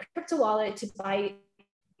my crypto wallet to buy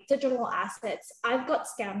digital assets, I've got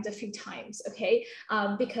scammed a few times, okay?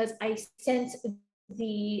 Because I sent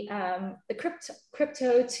the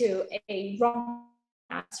crypto to a wrong,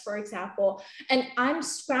 for example, and I'm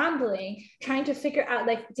scrambling, trying to figure out,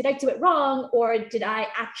 like, did I do it wrong or did I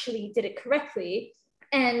actually did it correctly?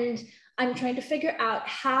 And I'm trying to figure out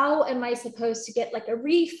how am I supposed to get like a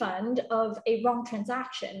refund of a wrong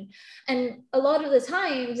transaction. And a lot of the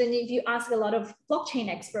times, and if you ask a lot of blockchain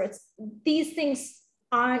experts, these things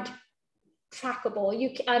aren't trackable.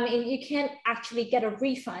 I mean, you can't actually get a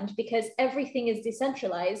refund because everything is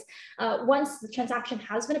decentralized. Once the transaction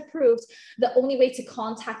has been approved, the only way to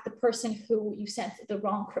contact the person who you sent the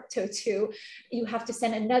wrong crypto to, you have to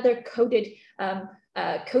send another coded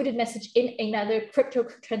message in another crypto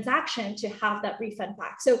transaction to have that refund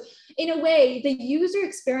back. So in a way, the user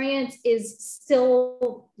experience is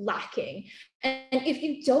still lacking. And if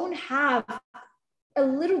you don't have a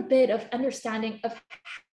little bit of understanding of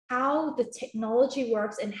how the technology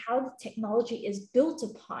works and how the technology is built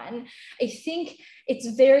upon, I think it's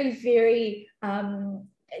very, very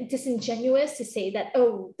disingenuous to say that,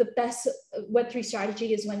 oh, the best Web3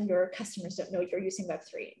 strategy is when your customers don't know you're using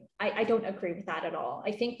Web3. I don't agree with that at all.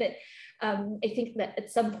 I think that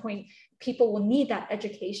at some point, people will need that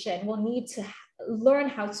education, will need to learn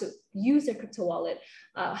how to use their crypto wallet,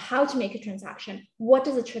 how to make a transaction, what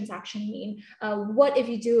does a transaction mean, what if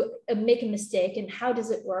you do make a mistake and how does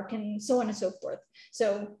it work, and so on and so forth.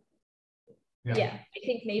 So yeah, I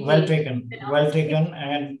think maybe well taken.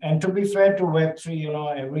 And to be fair to Web3, you know,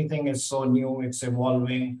 everything is so new, it's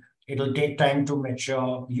evolving, it'll take time to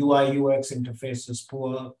mature. UI UX interface is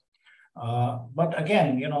poor, but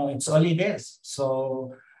again, you know, it's early days,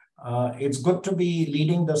 so it's good to be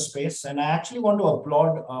leading the space. And I actually want to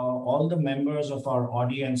applaud all the members of our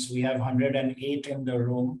audience. We have 108 in the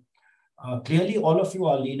room. Clearly, all of you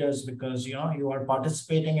are leaders because, you know, you are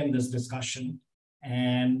participating in this discussion.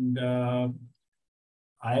 And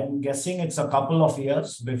I'm guessing it's a couple of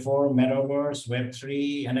years before Metaverse,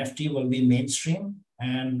 Web3, NFT will be mainstream.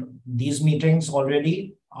 And these meetings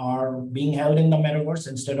already are being held in the Metaverse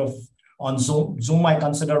instead of on Zoom. Zoom, I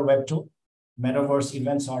consider Web2. Metaverse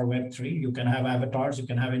events are Web3. You can have avatars, you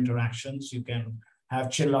can have interactions, you can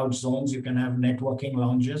have chill out zones, you can have networking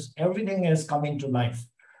lounges. Everything is coming to life.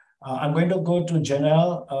 I'm going to go to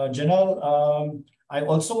Janelle. Janelle, I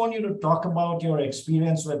also want you to talk about your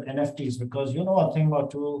experience with NFTs because you know a thing or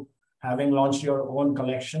two, having launched your own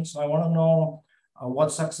collection. So I want to know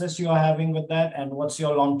what success you are having with that and what's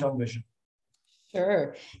your long-term vision.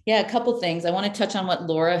 Sure. Yeah, a couple things. I want to touch on what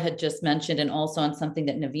Laura had just mentioned and also on something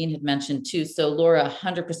that Naveen had mentioned too. So Laura,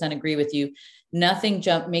 100% agree with you. Nothing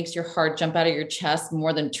makes your heart jump out of your chest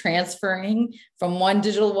more than transferring from one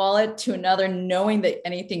digital wallet to another, knowing that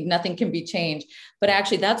nothing can be changed. But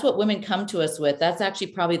actually, that's what women come to us with. That's actually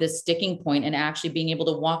probably the sticking point, and actually being able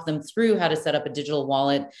to walk them through how to set up a digital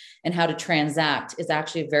wallet and how to transact is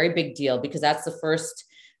actually a very big deal because that's the first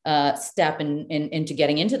step into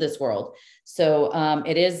getting into this world. So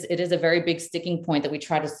it is a very big sticking point that we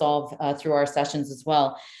try to solve through our sessions as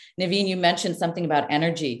well. Naveen, you mentioned something about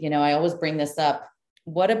energy. You know, I always bring this up.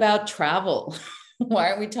 What about travel? Why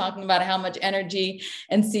aren't we talking about how much energy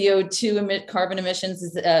and CO2 carbon emissions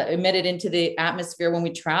is emitted into the atmosphere when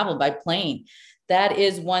we travel by plane? That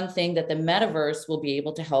is one thing that the metaverse will be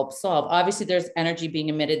able to help solve. Obviously, there's energy being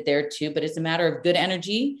emitted there too, but it's a matter of good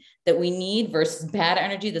energy that we need versus bad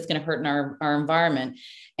energy that's going to hurt in our environment.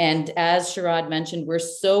 And as Sharad mentioned, we're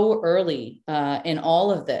so early in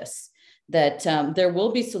all of this that there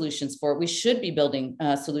will be solutions for it. We should be building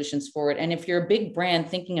solutions for it. And if you're a big brand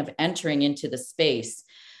thinking of entering into the space,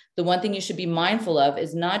 the one thing you should be mindful of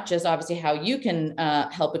is not just obviously how you can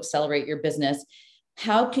help accelerate your business.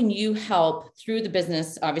 How can you help through the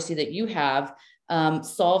business, obviously, that you have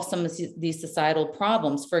solve some of these societal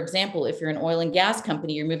problems. For example, if you're an oil and gas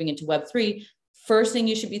company, you're moving into Web3, first thing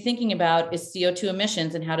you should be thinking about is CO2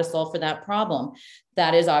 emissions and how to solve for that problem.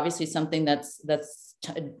 That is obviously something that's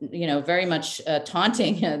very much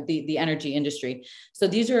taunting the energy industry. So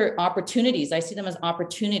these are opportunities. I see them as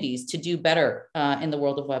opportunities to do better in the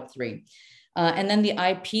world of Web3. And then the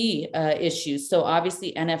IP issues. So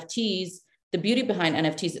obviously NFTs, the beauty behind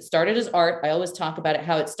NFTs, it started as art. I always talk about it,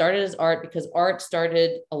 how it started as art, because art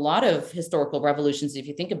started a lot of historical revolutions, if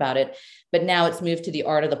you think about it, but now it's moved to the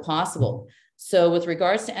art of the possible. So with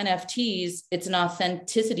regards to NFTs, it's an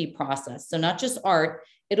authenticity process. So not just art,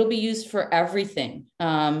 it'll be used for everything.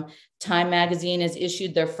 Time Magazine has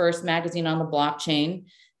issued their first magazine on the blockchain.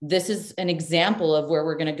 This is an example of where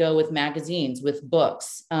we're going to go with magazines, with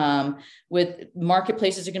books, with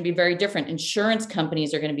marketplaces are going to be very different. Insurance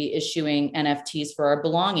companies are going to be issuing NFTs for our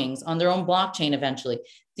belongings on their own blockchain eventually.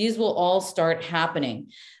 These will all start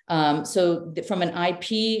happening. So from an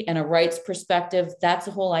IP and a rights perspective, that's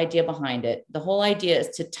the whole idea behind it. The whole idea is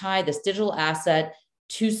to tie this digital asset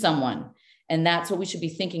to someone. And that's what we should be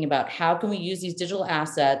thinking about. How can we use these digital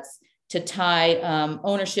assets to tie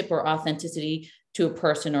ownership or authenticity to a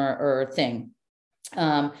person or a thing?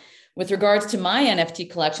 With regards to my NFT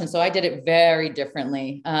collection, so I did it very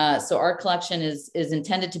differently. So our collection is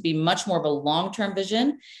intended to be much more of a long-term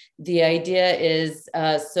vision. The idea is,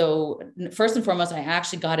 so first and foremost, I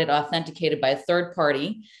actually got it authenticated by a third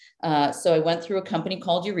party. So I went through a company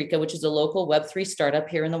called Eureka, which is a local Web3 startup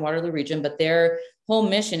here in the Waterloo region, but their whole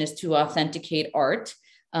mission is to authenticate art.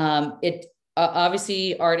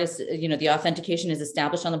 Obviously, art is, the authentication is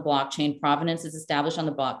established on the blockchain, provenance is established on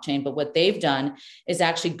the blockchain, but what they've done is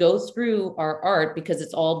actually go through our art because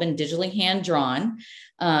it's all been digitally hand drawn.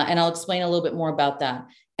 And I'll explain a little bit more about that,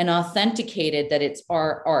 and authenticated that it's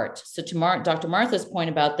our art. So to Dr. Martha's point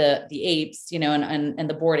about the apes, and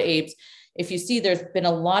the bored apes, if you see, there's been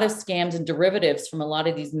a lot of scams and derivatives from a lot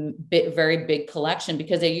of these very big collection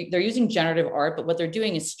because they're using generative art, but what they're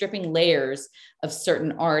doing is stripping layers of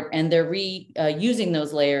certain art and they're reusing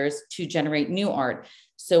those layers to generate new art.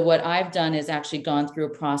 So what I've done is actually gone through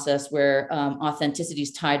a process where authenticity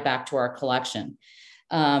is tied back to our collection.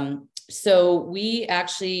 So we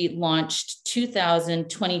actually launched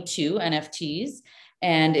 2022 NFTs.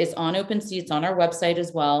 And it's on OpenSea, it's on our website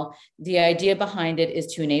as well. The idea behind it is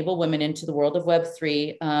to enable women into the world of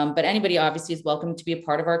Web3, but anybody obviously is welcome to be a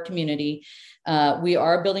part of our community. We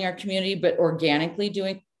are building our community, but organically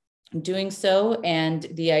doing so. And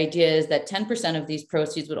the idea is that 10% of these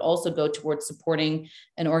proceeds would also go towards supporting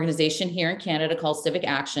an organization here in Canada called Civic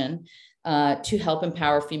Action to help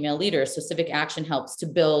empower female leaders. So Civic Action helps to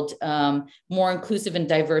build more inclusive and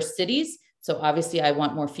diverse cities. So obviously I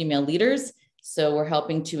want more female leaders. So we're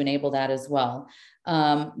helping to enable that as well.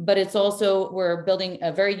 But it's also, we're building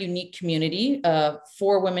a very unique community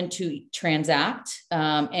for women to transact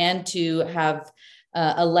and to have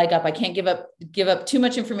a leg up. I can't give up too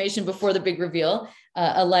much information before the big reveal,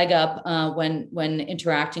 a leg up when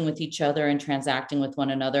interacting with each other and transacting with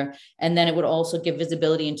one another. And then it would also give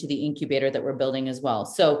visibility into the incubator that we're building as well.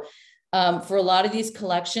 So for a lot of these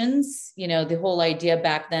collections, the whole idea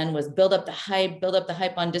back then was build up the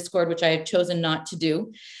hype on Discord, which I have chosen not to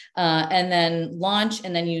do, and then launch,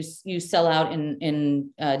 and then you sell out in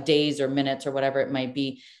days or minutes or whatever it might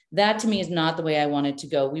be. That to me is not the way I wanted to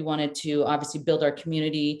go. We wanted to obviously build our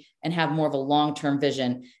community and have more of a long-term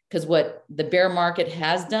vision, because what the bear market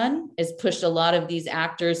has done is pushed a lot of these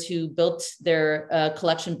actors who built their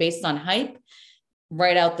collection based on hype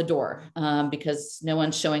right out the door because no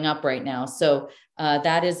one's showing up right now. So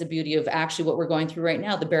that is the beauty of actually what we're going through right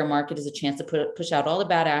now. The bear market is a chance to push out all the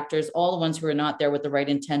bad actors, all the ones who are not there with the right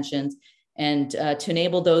intentions, and to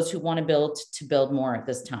enable those who want to build more at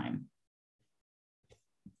this time.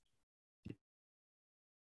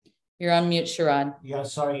 You're on mute, Sharad. Yeah,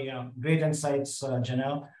 sorry. Great insights,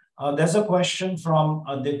 Janelle. There's a question from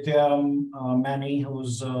Aditya Mani,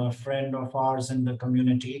 who's a friend of ours in the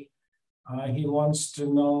community. He wants to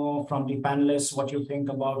know from the panelists what you think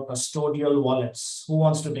about custodial wallets. Who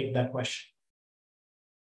wants to take that question?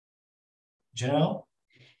 Janelle?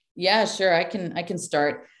 Yeah, sure. I can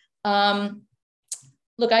start.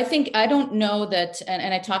 Look, I don't know that,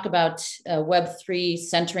 and I talk about Web3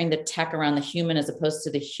 centering the tech around the human as opposed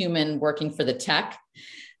to the human working for the tech.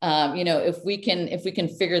 If we can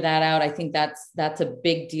figure that out, I think that's a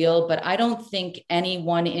big deal. But I don't think any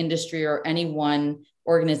one industry or any one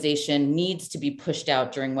organization needs to be pushed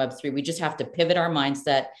out during Web3. We just have to pivot our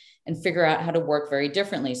mindset and figure out how to work very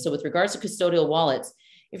differently. So with regards to custodial wallets,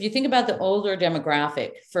 if you think about the older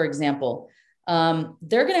demographic, for example,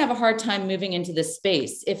 they're going to have a hard time moving into this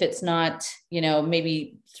space if it's not,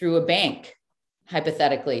 maybe through a bank,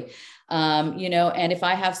 hypothetically. And if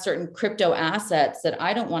I have certain crypto assets that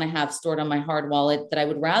I don't want to have stored on my hard wallet, that I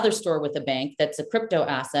would rather store with a bank that's a crypto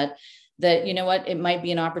asset, that, it might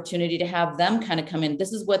be an opportunity to have them kind of come in.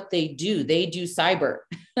 This is what they do. They do cyber,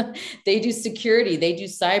 they do security, they do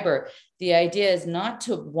cyber. The idea is not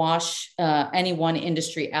to wash any one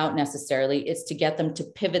industry out necessarily. It's to get them to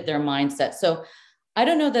pivot their mindset. So I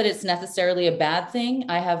don't know that it's necessarily a bad thing.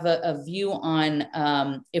 I have a view on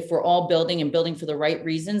if we're all building for the right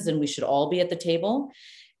reasons, then we should all be at the table.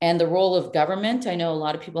 And the role of government, I know a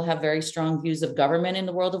lot of people have very strong views of government in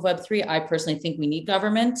the world of Web3. I personally think we need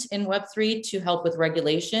government in Web3 to help with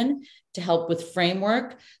regulation, to help with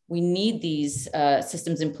framework. We need these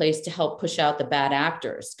systems in place to help push out the bad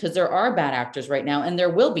actors, because there are bad actors right now, and there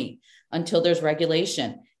will be until there's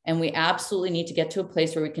regulation. And we absolutely need to get to a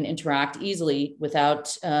place where we can interact easily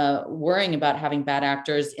without worrying about having bad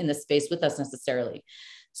actors in the space with us necessarily.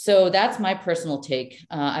 So that's my personal take.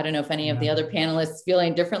 I don't know if any of the other panelists feel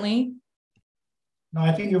any differently. No,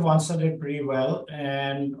 I think you've answered it pretty well.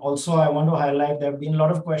 And also I want to highlight there have been a lot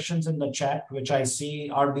of questions in the chat, which I see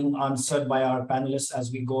are being answered by our panelists as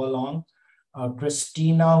we go along.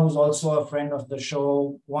 Christina, who's also a friend of the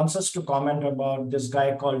show, wants us to comment about this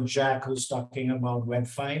guy called Jack, who's talking about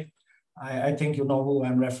Web5. I think you know who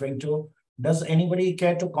I'm referring to. Does anybody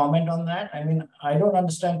care to comment on that? I mean, I don't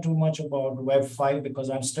understand too much about Web5 because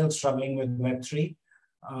I'm still struggling with Web3.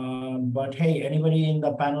 But hey, anybody in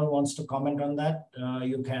the panel wants to comment on that?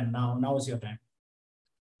 You can now. Now is your time.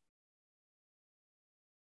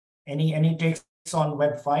 Any takes on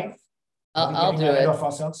Web5? I'll do it. Of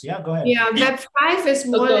ourselves? Yeah, go ahead. Yeah, Web5 is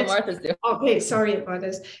more. Martha's doing. Okay, sorry about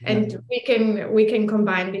this. And we can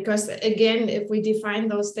combine, because again, if we define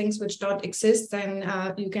those things which don't exist, then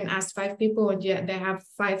you can ask 5 people and they have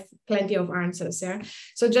plenty of answers. Yeah.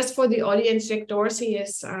 So just for the audience, Jack Dorsey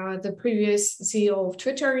is the previous CEO of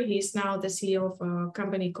Twitter. He's now the CEO of a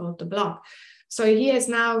company called The Block. So he has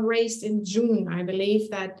now raised in June, I believe,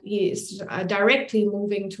 that he is directly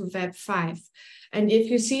moving to Web5. And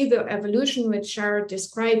if you see the evolution which Jared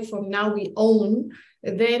described from now we own,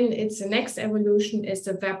 then it's the next evolution is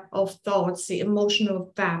the web of thoughts, the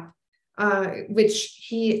emotional web, which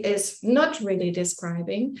he is not really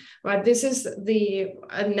describing, but this is a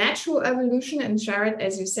natural evolution. And Jared,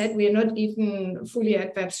 as you said, we are not even fully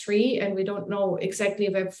at Web3 and we don't know exactly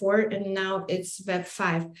Web4, and now it's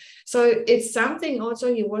Web5. So it's something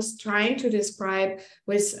also he was trying to describe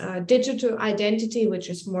with digital identity, which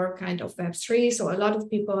is more kind of Web3. So a lot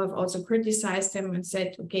of people have also criticized him and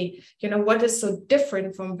said, okay, what is so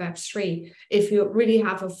different from Web3 if you really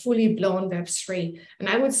have a fully blown Web3? And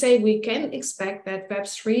I would say we can expect that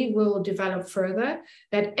Web3 will develop further,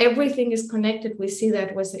 that everything is connected. We see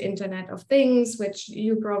that with the Internet of Things, which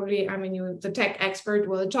you probably, the tech expert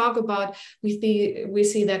will talk about. We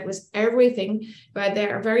see that with everything, but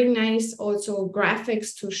there are very nice also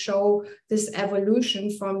graphics to show this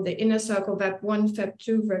evolution from the inner circle, Web 1, Web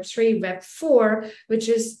 2, Web 3, Web 4, which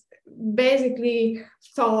is basically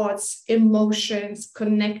thoughts, emotions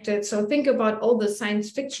connected. So think about all the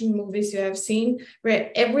science fiction movies you have seen where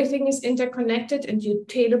everything is interconnected and you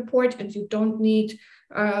teleport and you don't need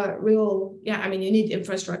you need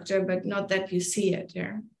infrastructure, but not that you see it.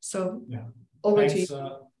 Yeah. So over to you.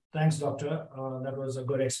 Thanks, Doctor. That was a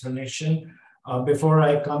good explanation. Before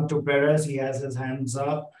I come to Perez, he has his hands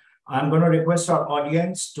up. I'm going to request our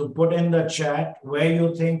audience to put in the chat where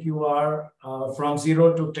you think you are from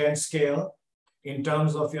 0 to 10 scale in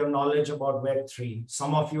terms of your knowledge about Web3.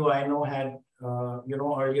 Some of you I know had,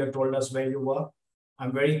 earlier told us where you were.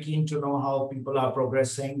 I'm very keen to know how people are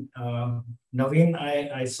progressing. Naveen,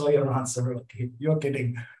 I saw your answer. Okay, you're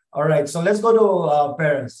kidding. All right, so let's go to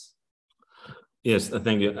Perez. Yes,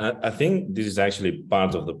 thank you. I think this is actually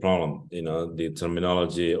part of the problem, the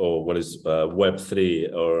terminology, or what is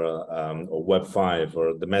Web3 or Web5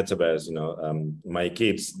 or the metaverse. My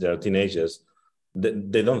kids, they're teenagers.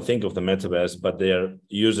 They don't think of the metaverse, but they are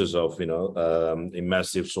users of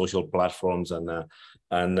immersive social platforms, and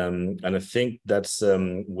I think that's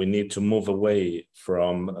we need to move away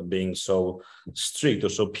from being so strict or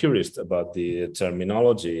so purist about the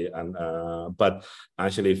terminology, but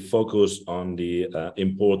actually focus on the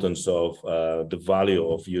importance of the value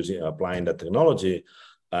of applying that technology.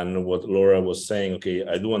 And what Laura was saying, okay,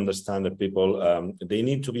 I do understand that people, they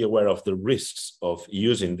need to be aware of the risks of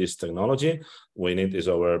using this technology. It is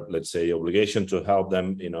our, let's say, obligation to help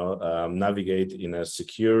them, navigate in a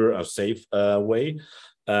secure, a safe way.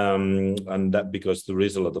 And that because there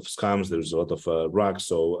is a lot of scams, there's a lot of rugs.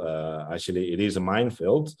 So actually it is a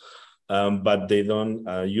minefield. but they don't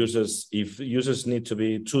if users need to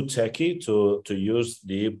be too techy to use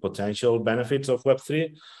the potential benefits of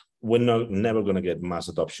Web3, we're never going to get mass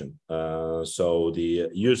adoption. So the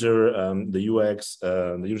user, the UX,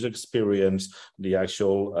 the user experience, the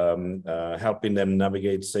actual helping them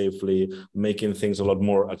navigate safely, making things a lot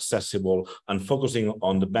more accessible, and focusing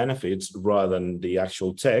on the benefits rather than the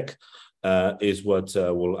actual tech is what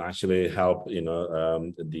will actually help,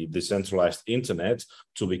 the decentralized internet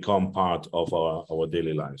to become part of our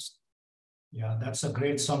daily lives. Yeah, that's a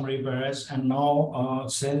great summary, Perez. And now,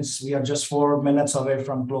 since we are just 4 minutes away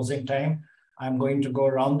from closing time, I'm going to go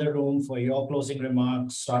around the room for your closing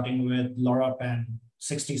remarks, starting with Laura Penn.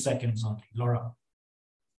 60 seconds only. Laura,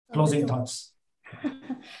 closing thoughts.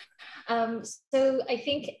 So I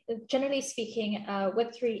think, generally speaking,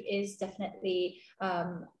 Web3 is definitely,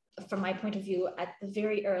 from my point of view, at the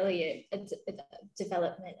very early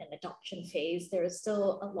development and adoption phase. There is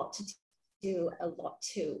still a lot to do, a lot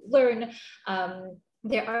to learn.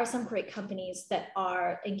 There are some great companies that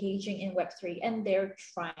are engaging in Web3 and they're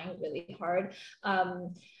trying really hard.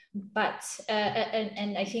 But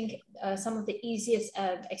I think some of the easiest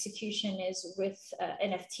execution is with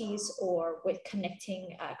NFTs or with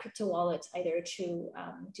connecting crypto wallets, either to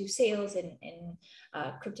do sales in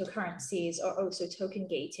cryptocurrencies, or also token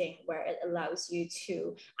gating, where it allows you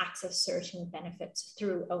to access certain benefits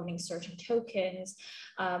through owning certain tokens.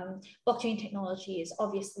 Blockchain technology is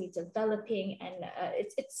obviously developing, and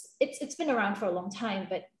it's been around for a long time,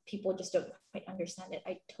 but people just don't quite understand it.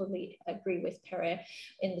 I totally agree with Pere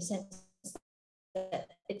in the sense that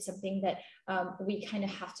it's something that we kind of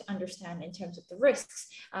have to understand in terms of the risks,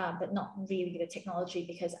 but not really the technology,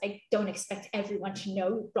 because I don't expect everyone to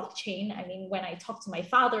know blockchain. I mean, when I talk to my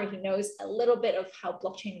father, he knows a little bit of how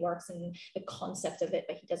blockchain works and the concept of it,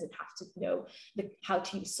 but he doesn't have to know how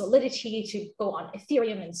to use Solidity to go on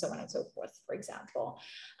Ethereum and so on and so forth, for example.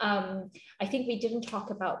 I think we didn't talk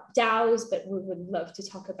about DAOs, but we would love to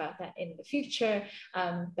talk about that in the future.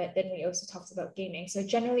 But then we also talked about gaming. So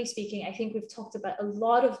generally speaking, I think we've talked about a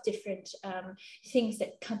lot of different things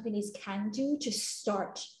that companies can do to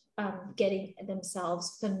start getting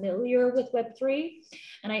themselves familiar with Web3.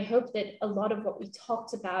 And I hope that a lot of what we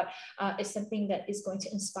talked about is something that is going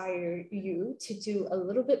to inspire you to do a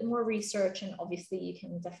little bit more research. And obviously you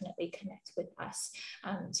can definitely connect with us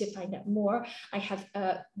to find out more. I have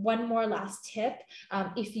one more last tip.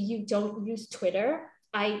 If you don't use Twitter,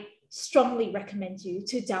 I strongly recommend you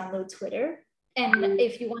to download Twitter. And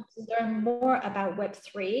if you want to learn more about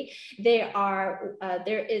Web3, there are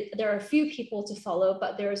a few people to follow,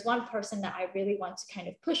 but there is one person that I really want to kind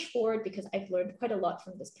of push forward, because I've learned quite a lot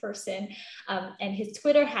from this person. And his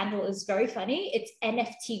Twitter handle is very funny. It's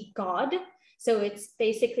NFT God. So it's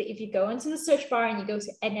basically, if you go into the search bar and you go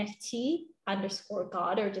to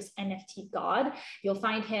NFT_God or just NFT God, you'll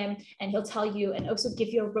find him, and he'll tell you and also give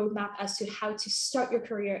you a roadmap as to how to start your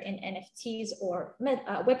career in NFTs or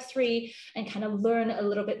Web3 and kind of learn a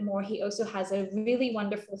little bit more. He also has a really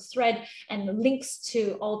wonderful thread and links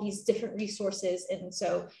to all these different resources. And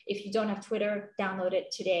so if you don't have Twitter, download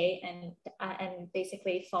it today and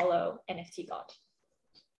basically follow NFT God.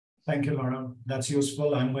 Thank you, Laura. That's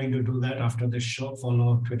useful. I'm going to do that after this show.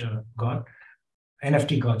 Follow Twitter God.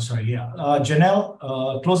 NFT God, sorry. Yeah.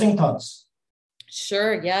 Janelle, closing thoughts.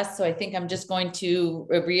 Sure. Yes. So I think I'm just going to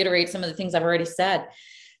reiterate some of the things I've already said.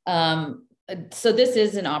 So this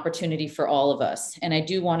is an opportunity for all of us. And I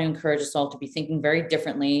do want to encourage us all to be thinking very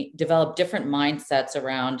differently, develop different mindsets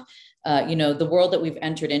around the world that we've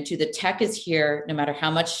entered into. The tech is here, no matter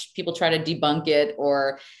how much people try to debunk it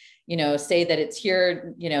or say that it's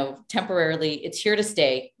here, temporarily. It's here to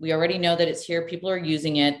stay. We already know that it's here. People are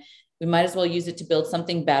using it. We might as well use it to build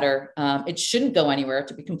something better. It shouldn't go anywhere,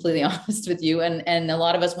 to be completely honest with you. And a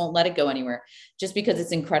lot of us won't let it go anywhere, just because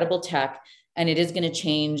it's incredible tech, and it is going to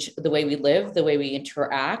change the way we live, the way we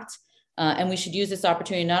interact. And we should use this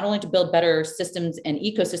opportunity not only to build better systems and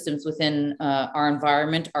ecosystems within our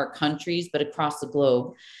environment, our countries, but across the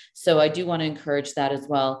globe. So I do want to encourage that as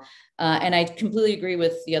well. And I completely agree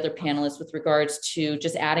with the other panelists with regards to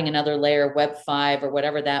just adding another layer, Web 5 or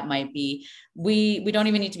whatever that might be. We don't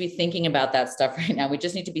even need to be thinking about that stuff right now. We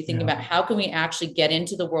just need to be thinking about how can we actually get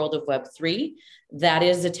into the world of Web 3. That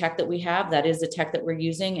is the tech that we have. That is the tech that we're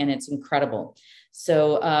using, and it's incredible.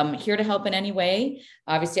 So here to help in any way.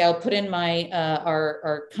 Obviously, I'll put in my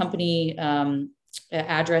our company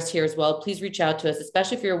address here as well. Please reach out to us,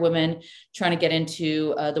 especially if you're a woman trying to get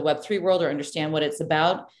into the Web3 world or understand what it's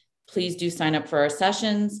about. Please do sign up for our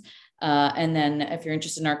sessions. And then if you're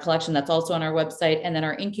interested in our collection, that's also on our website. And then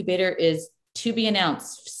our incubator is to be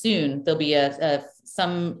announced soon. There'll be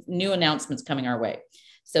some new announcements coming our way.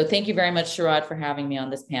 So thank you very much, Sharad, for having me on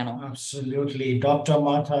this panel. Absolutely. Dr.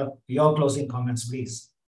 Martha, your closing comments, please.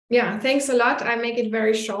 Yeah, thanks a lot. I make it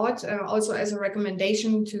very short, also as a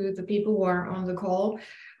recommendation to the people who are on the call,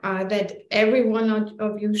 that every one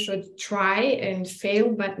of you should try and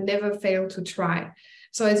fail, but never fail to try.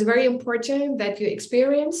 So it's very important that you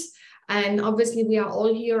experience. And obviously, we are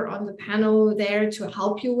all here on the panel there to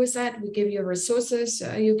help you with that. We give you resources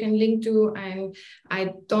you can link to. And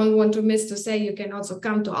I don't want to miss to say you can also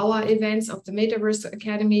come to our events of the Metaverse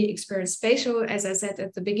Academy, experience spatial, as I said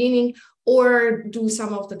at the beginning, or do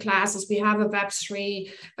some of the classes. We have a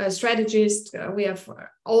Web3 strategist. We have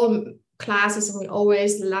all classes, and we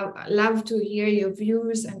always love to hear your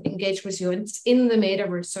views and engage with you. It's in the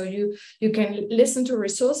Metaverse. So you can listen to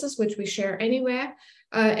resources, which we share anyway,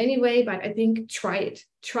 but I think try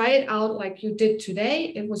it out like you did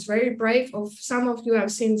today. It was very brave of some of you.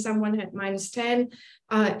 I've seen someone had -10.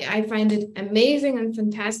 I find it amazing and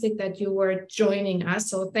fantastic that you were joining us.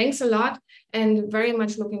 So thanks a lot, and very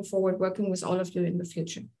much looking forward working with all of you in the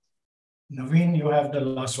future. Naveen, you have the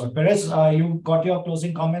last word. Perez, you got your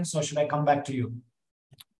closing comments, or should I come back to you?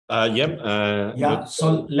 Yeah. So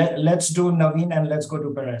let's do Naveen and let's go to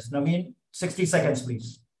Perez. Naveen, 60 seconds,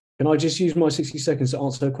 please. Can I just use my 60 seconds to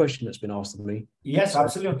answer a question that's been asked of me? Yes,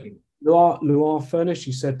 absolutely. Luar Furnish,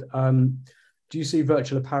 you said, do you see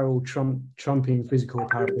virtual apparel trumping physical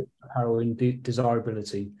apparel in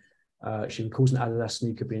desirability? She recalls an Adidas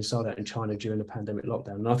sneaker being sold out in China during the pandemic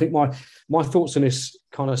lockdown. And I think my thoughts on this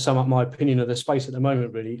kind of sum up my opinion of the space at the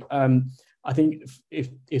moment, really. I think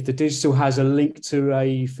if the digital has a link to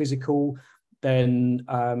a physical, then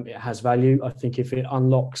it has value. I think if it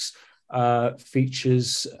unlocks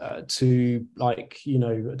features to, like, I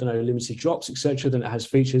don't know, limited drops, etc., then it has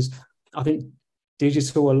features. I think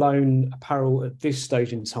digital alone apparel at this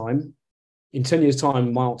stage in time, in 10 years'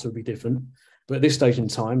 time, my answer would be different. But at this stage in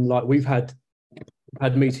time, like we've had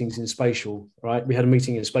meetings in spatial, right? We had a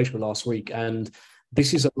meeting in spatial last week, and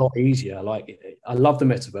this is a lot easier. Like, I love the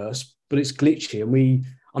metaverse, but it's glitchy. And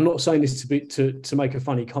I'm not saying this to make a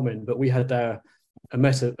funny comment, but we had a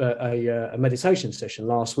meditation session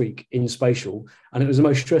last week in spatial, and it was the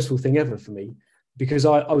most stressful thing ever for me, because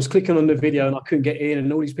I was clicking on the video and I couldn't get in,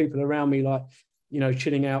 and all these people around me, like,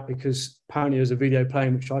 chilling out because apparently there's a video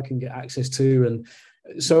playing which I can get access to. And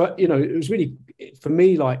so, it was really, for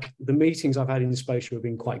me, like, the meetings I've had in the spatial have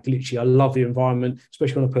been quite glitchy. I love the environment,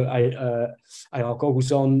 especially when I put AR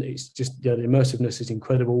goggles on. It's just, the immersiveness is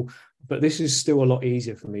incredible, but this is still a lot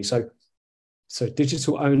easier for me. So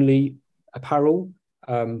digital only apparel,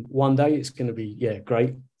 one day it's going to be,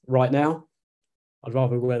 great. Right now, I'd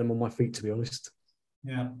rather wear them on my feet, to be honest.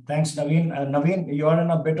 Yeah, thanks, Naveen. Naveen, you're in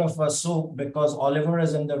a bit of a soup because Oliver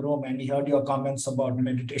is in the room and he heard your comments about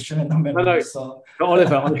meditation in the middle. No, so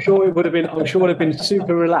Oliver, I'm sure it would have been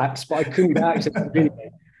super relaxed, but I couldn't get access to the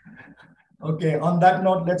video. Okay, on that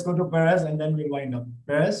note, let's go to Perez and then we'll wind up.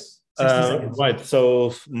 Perez? Right.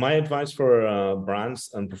 So my advice for brands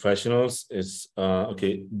and professionals is,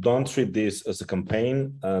 don't treat this as a campaign.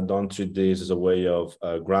 Don't treat this as a way of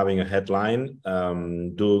grabbing a headline.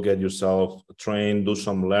 Do get yourself trained, do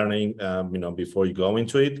some learning, before you go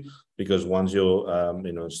into it. Because once you,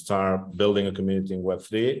 start building a community in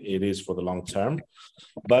Web3, it is for the long term.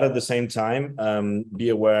 But at the same time, be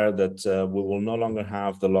aware that we will no longer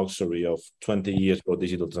have the luxury of 20 years for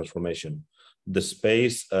digital transformation. The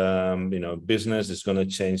space, business is going to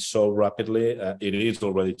change so rapidly. It is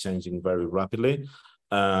already changing very rapidly.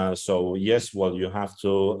 So yes, well, you have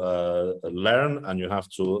to learn, and you have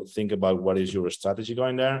to think about what is your strategy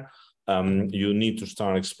going there. You need to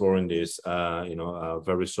start exploring this,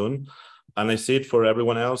 very soon. And I see it for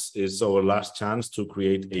everyone else is our last chance to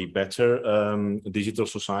create a better digital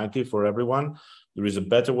society for everyone. There is a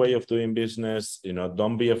better way of doing business.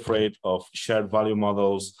 Don't be afraid of shared value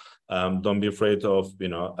models. Don't be afraid of,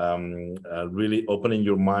 really opening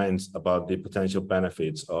your minds about the potential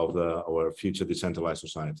benefits of our future decentralized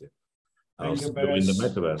society. Thank you, in Perez. the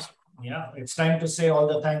metaverse. Yeah, it's time to say all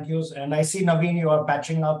the thank yous. And I see, Naveen, you are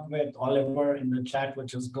patching up with Oliver in the chat,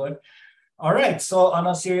 which is good. All right. So on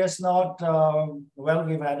a serious note,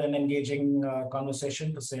 we've had an engaging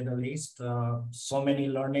conversation, to say the least. So many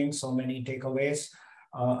learnings, so many takeaways.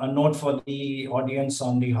 A note for the audience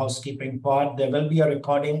on the housekeeping part: there will be a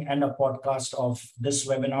recording and a podcast of this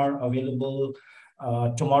webinar available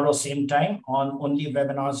tomorrow same time on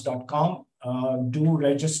onlywebinars.com. Do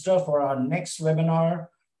register for our next webinar,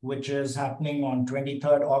 which is happening on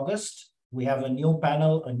 23rd August. We have a new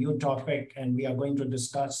panel, a new topic, and we are going to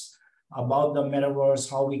discuss about the metaverse,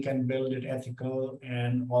 how we can build it ethical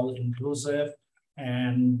and all inclusive.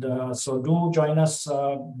 And so do join us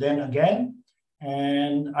then again.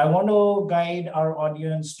 And I want to guide our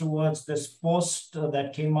audience towards this post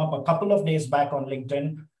that came up a couple of days back on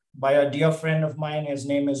LinkedIn by a dear friend of mine. His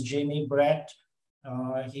name is Jamie Brett.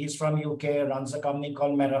 He's from UK, runs a company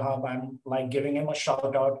called MetaHub. I'm like giving him a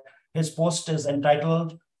shout out. His post is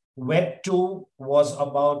entitled, Web2 was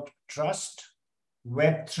about trust.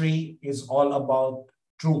 Web3 is all about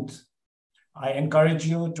truth. I encourage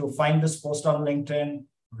you to find this post on LinkedIn,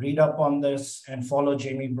 read up on this, and follow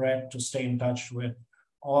Jamie Brett to stay in touch with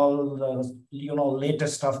all the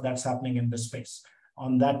latest stuff that's happening in this space.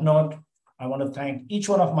 On that note, I want to thank each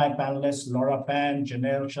one of my panelists, Laura Pan,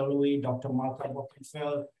 Janelle Shalui, Dr. Martha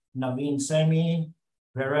Bokenfeld, Naveen Semi,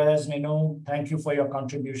 Perez Nino. Thank you for your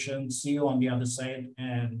contribution. See you on the other side.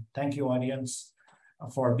 And thank you, audience,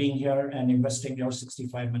 for being here and investing your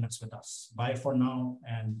 65 minutes with us. Bye for now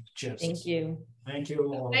and cheers. Thank you. Thank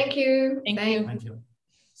you. Thank you. Thank you. Thank you.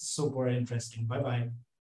 Super interesting. Bye-bye.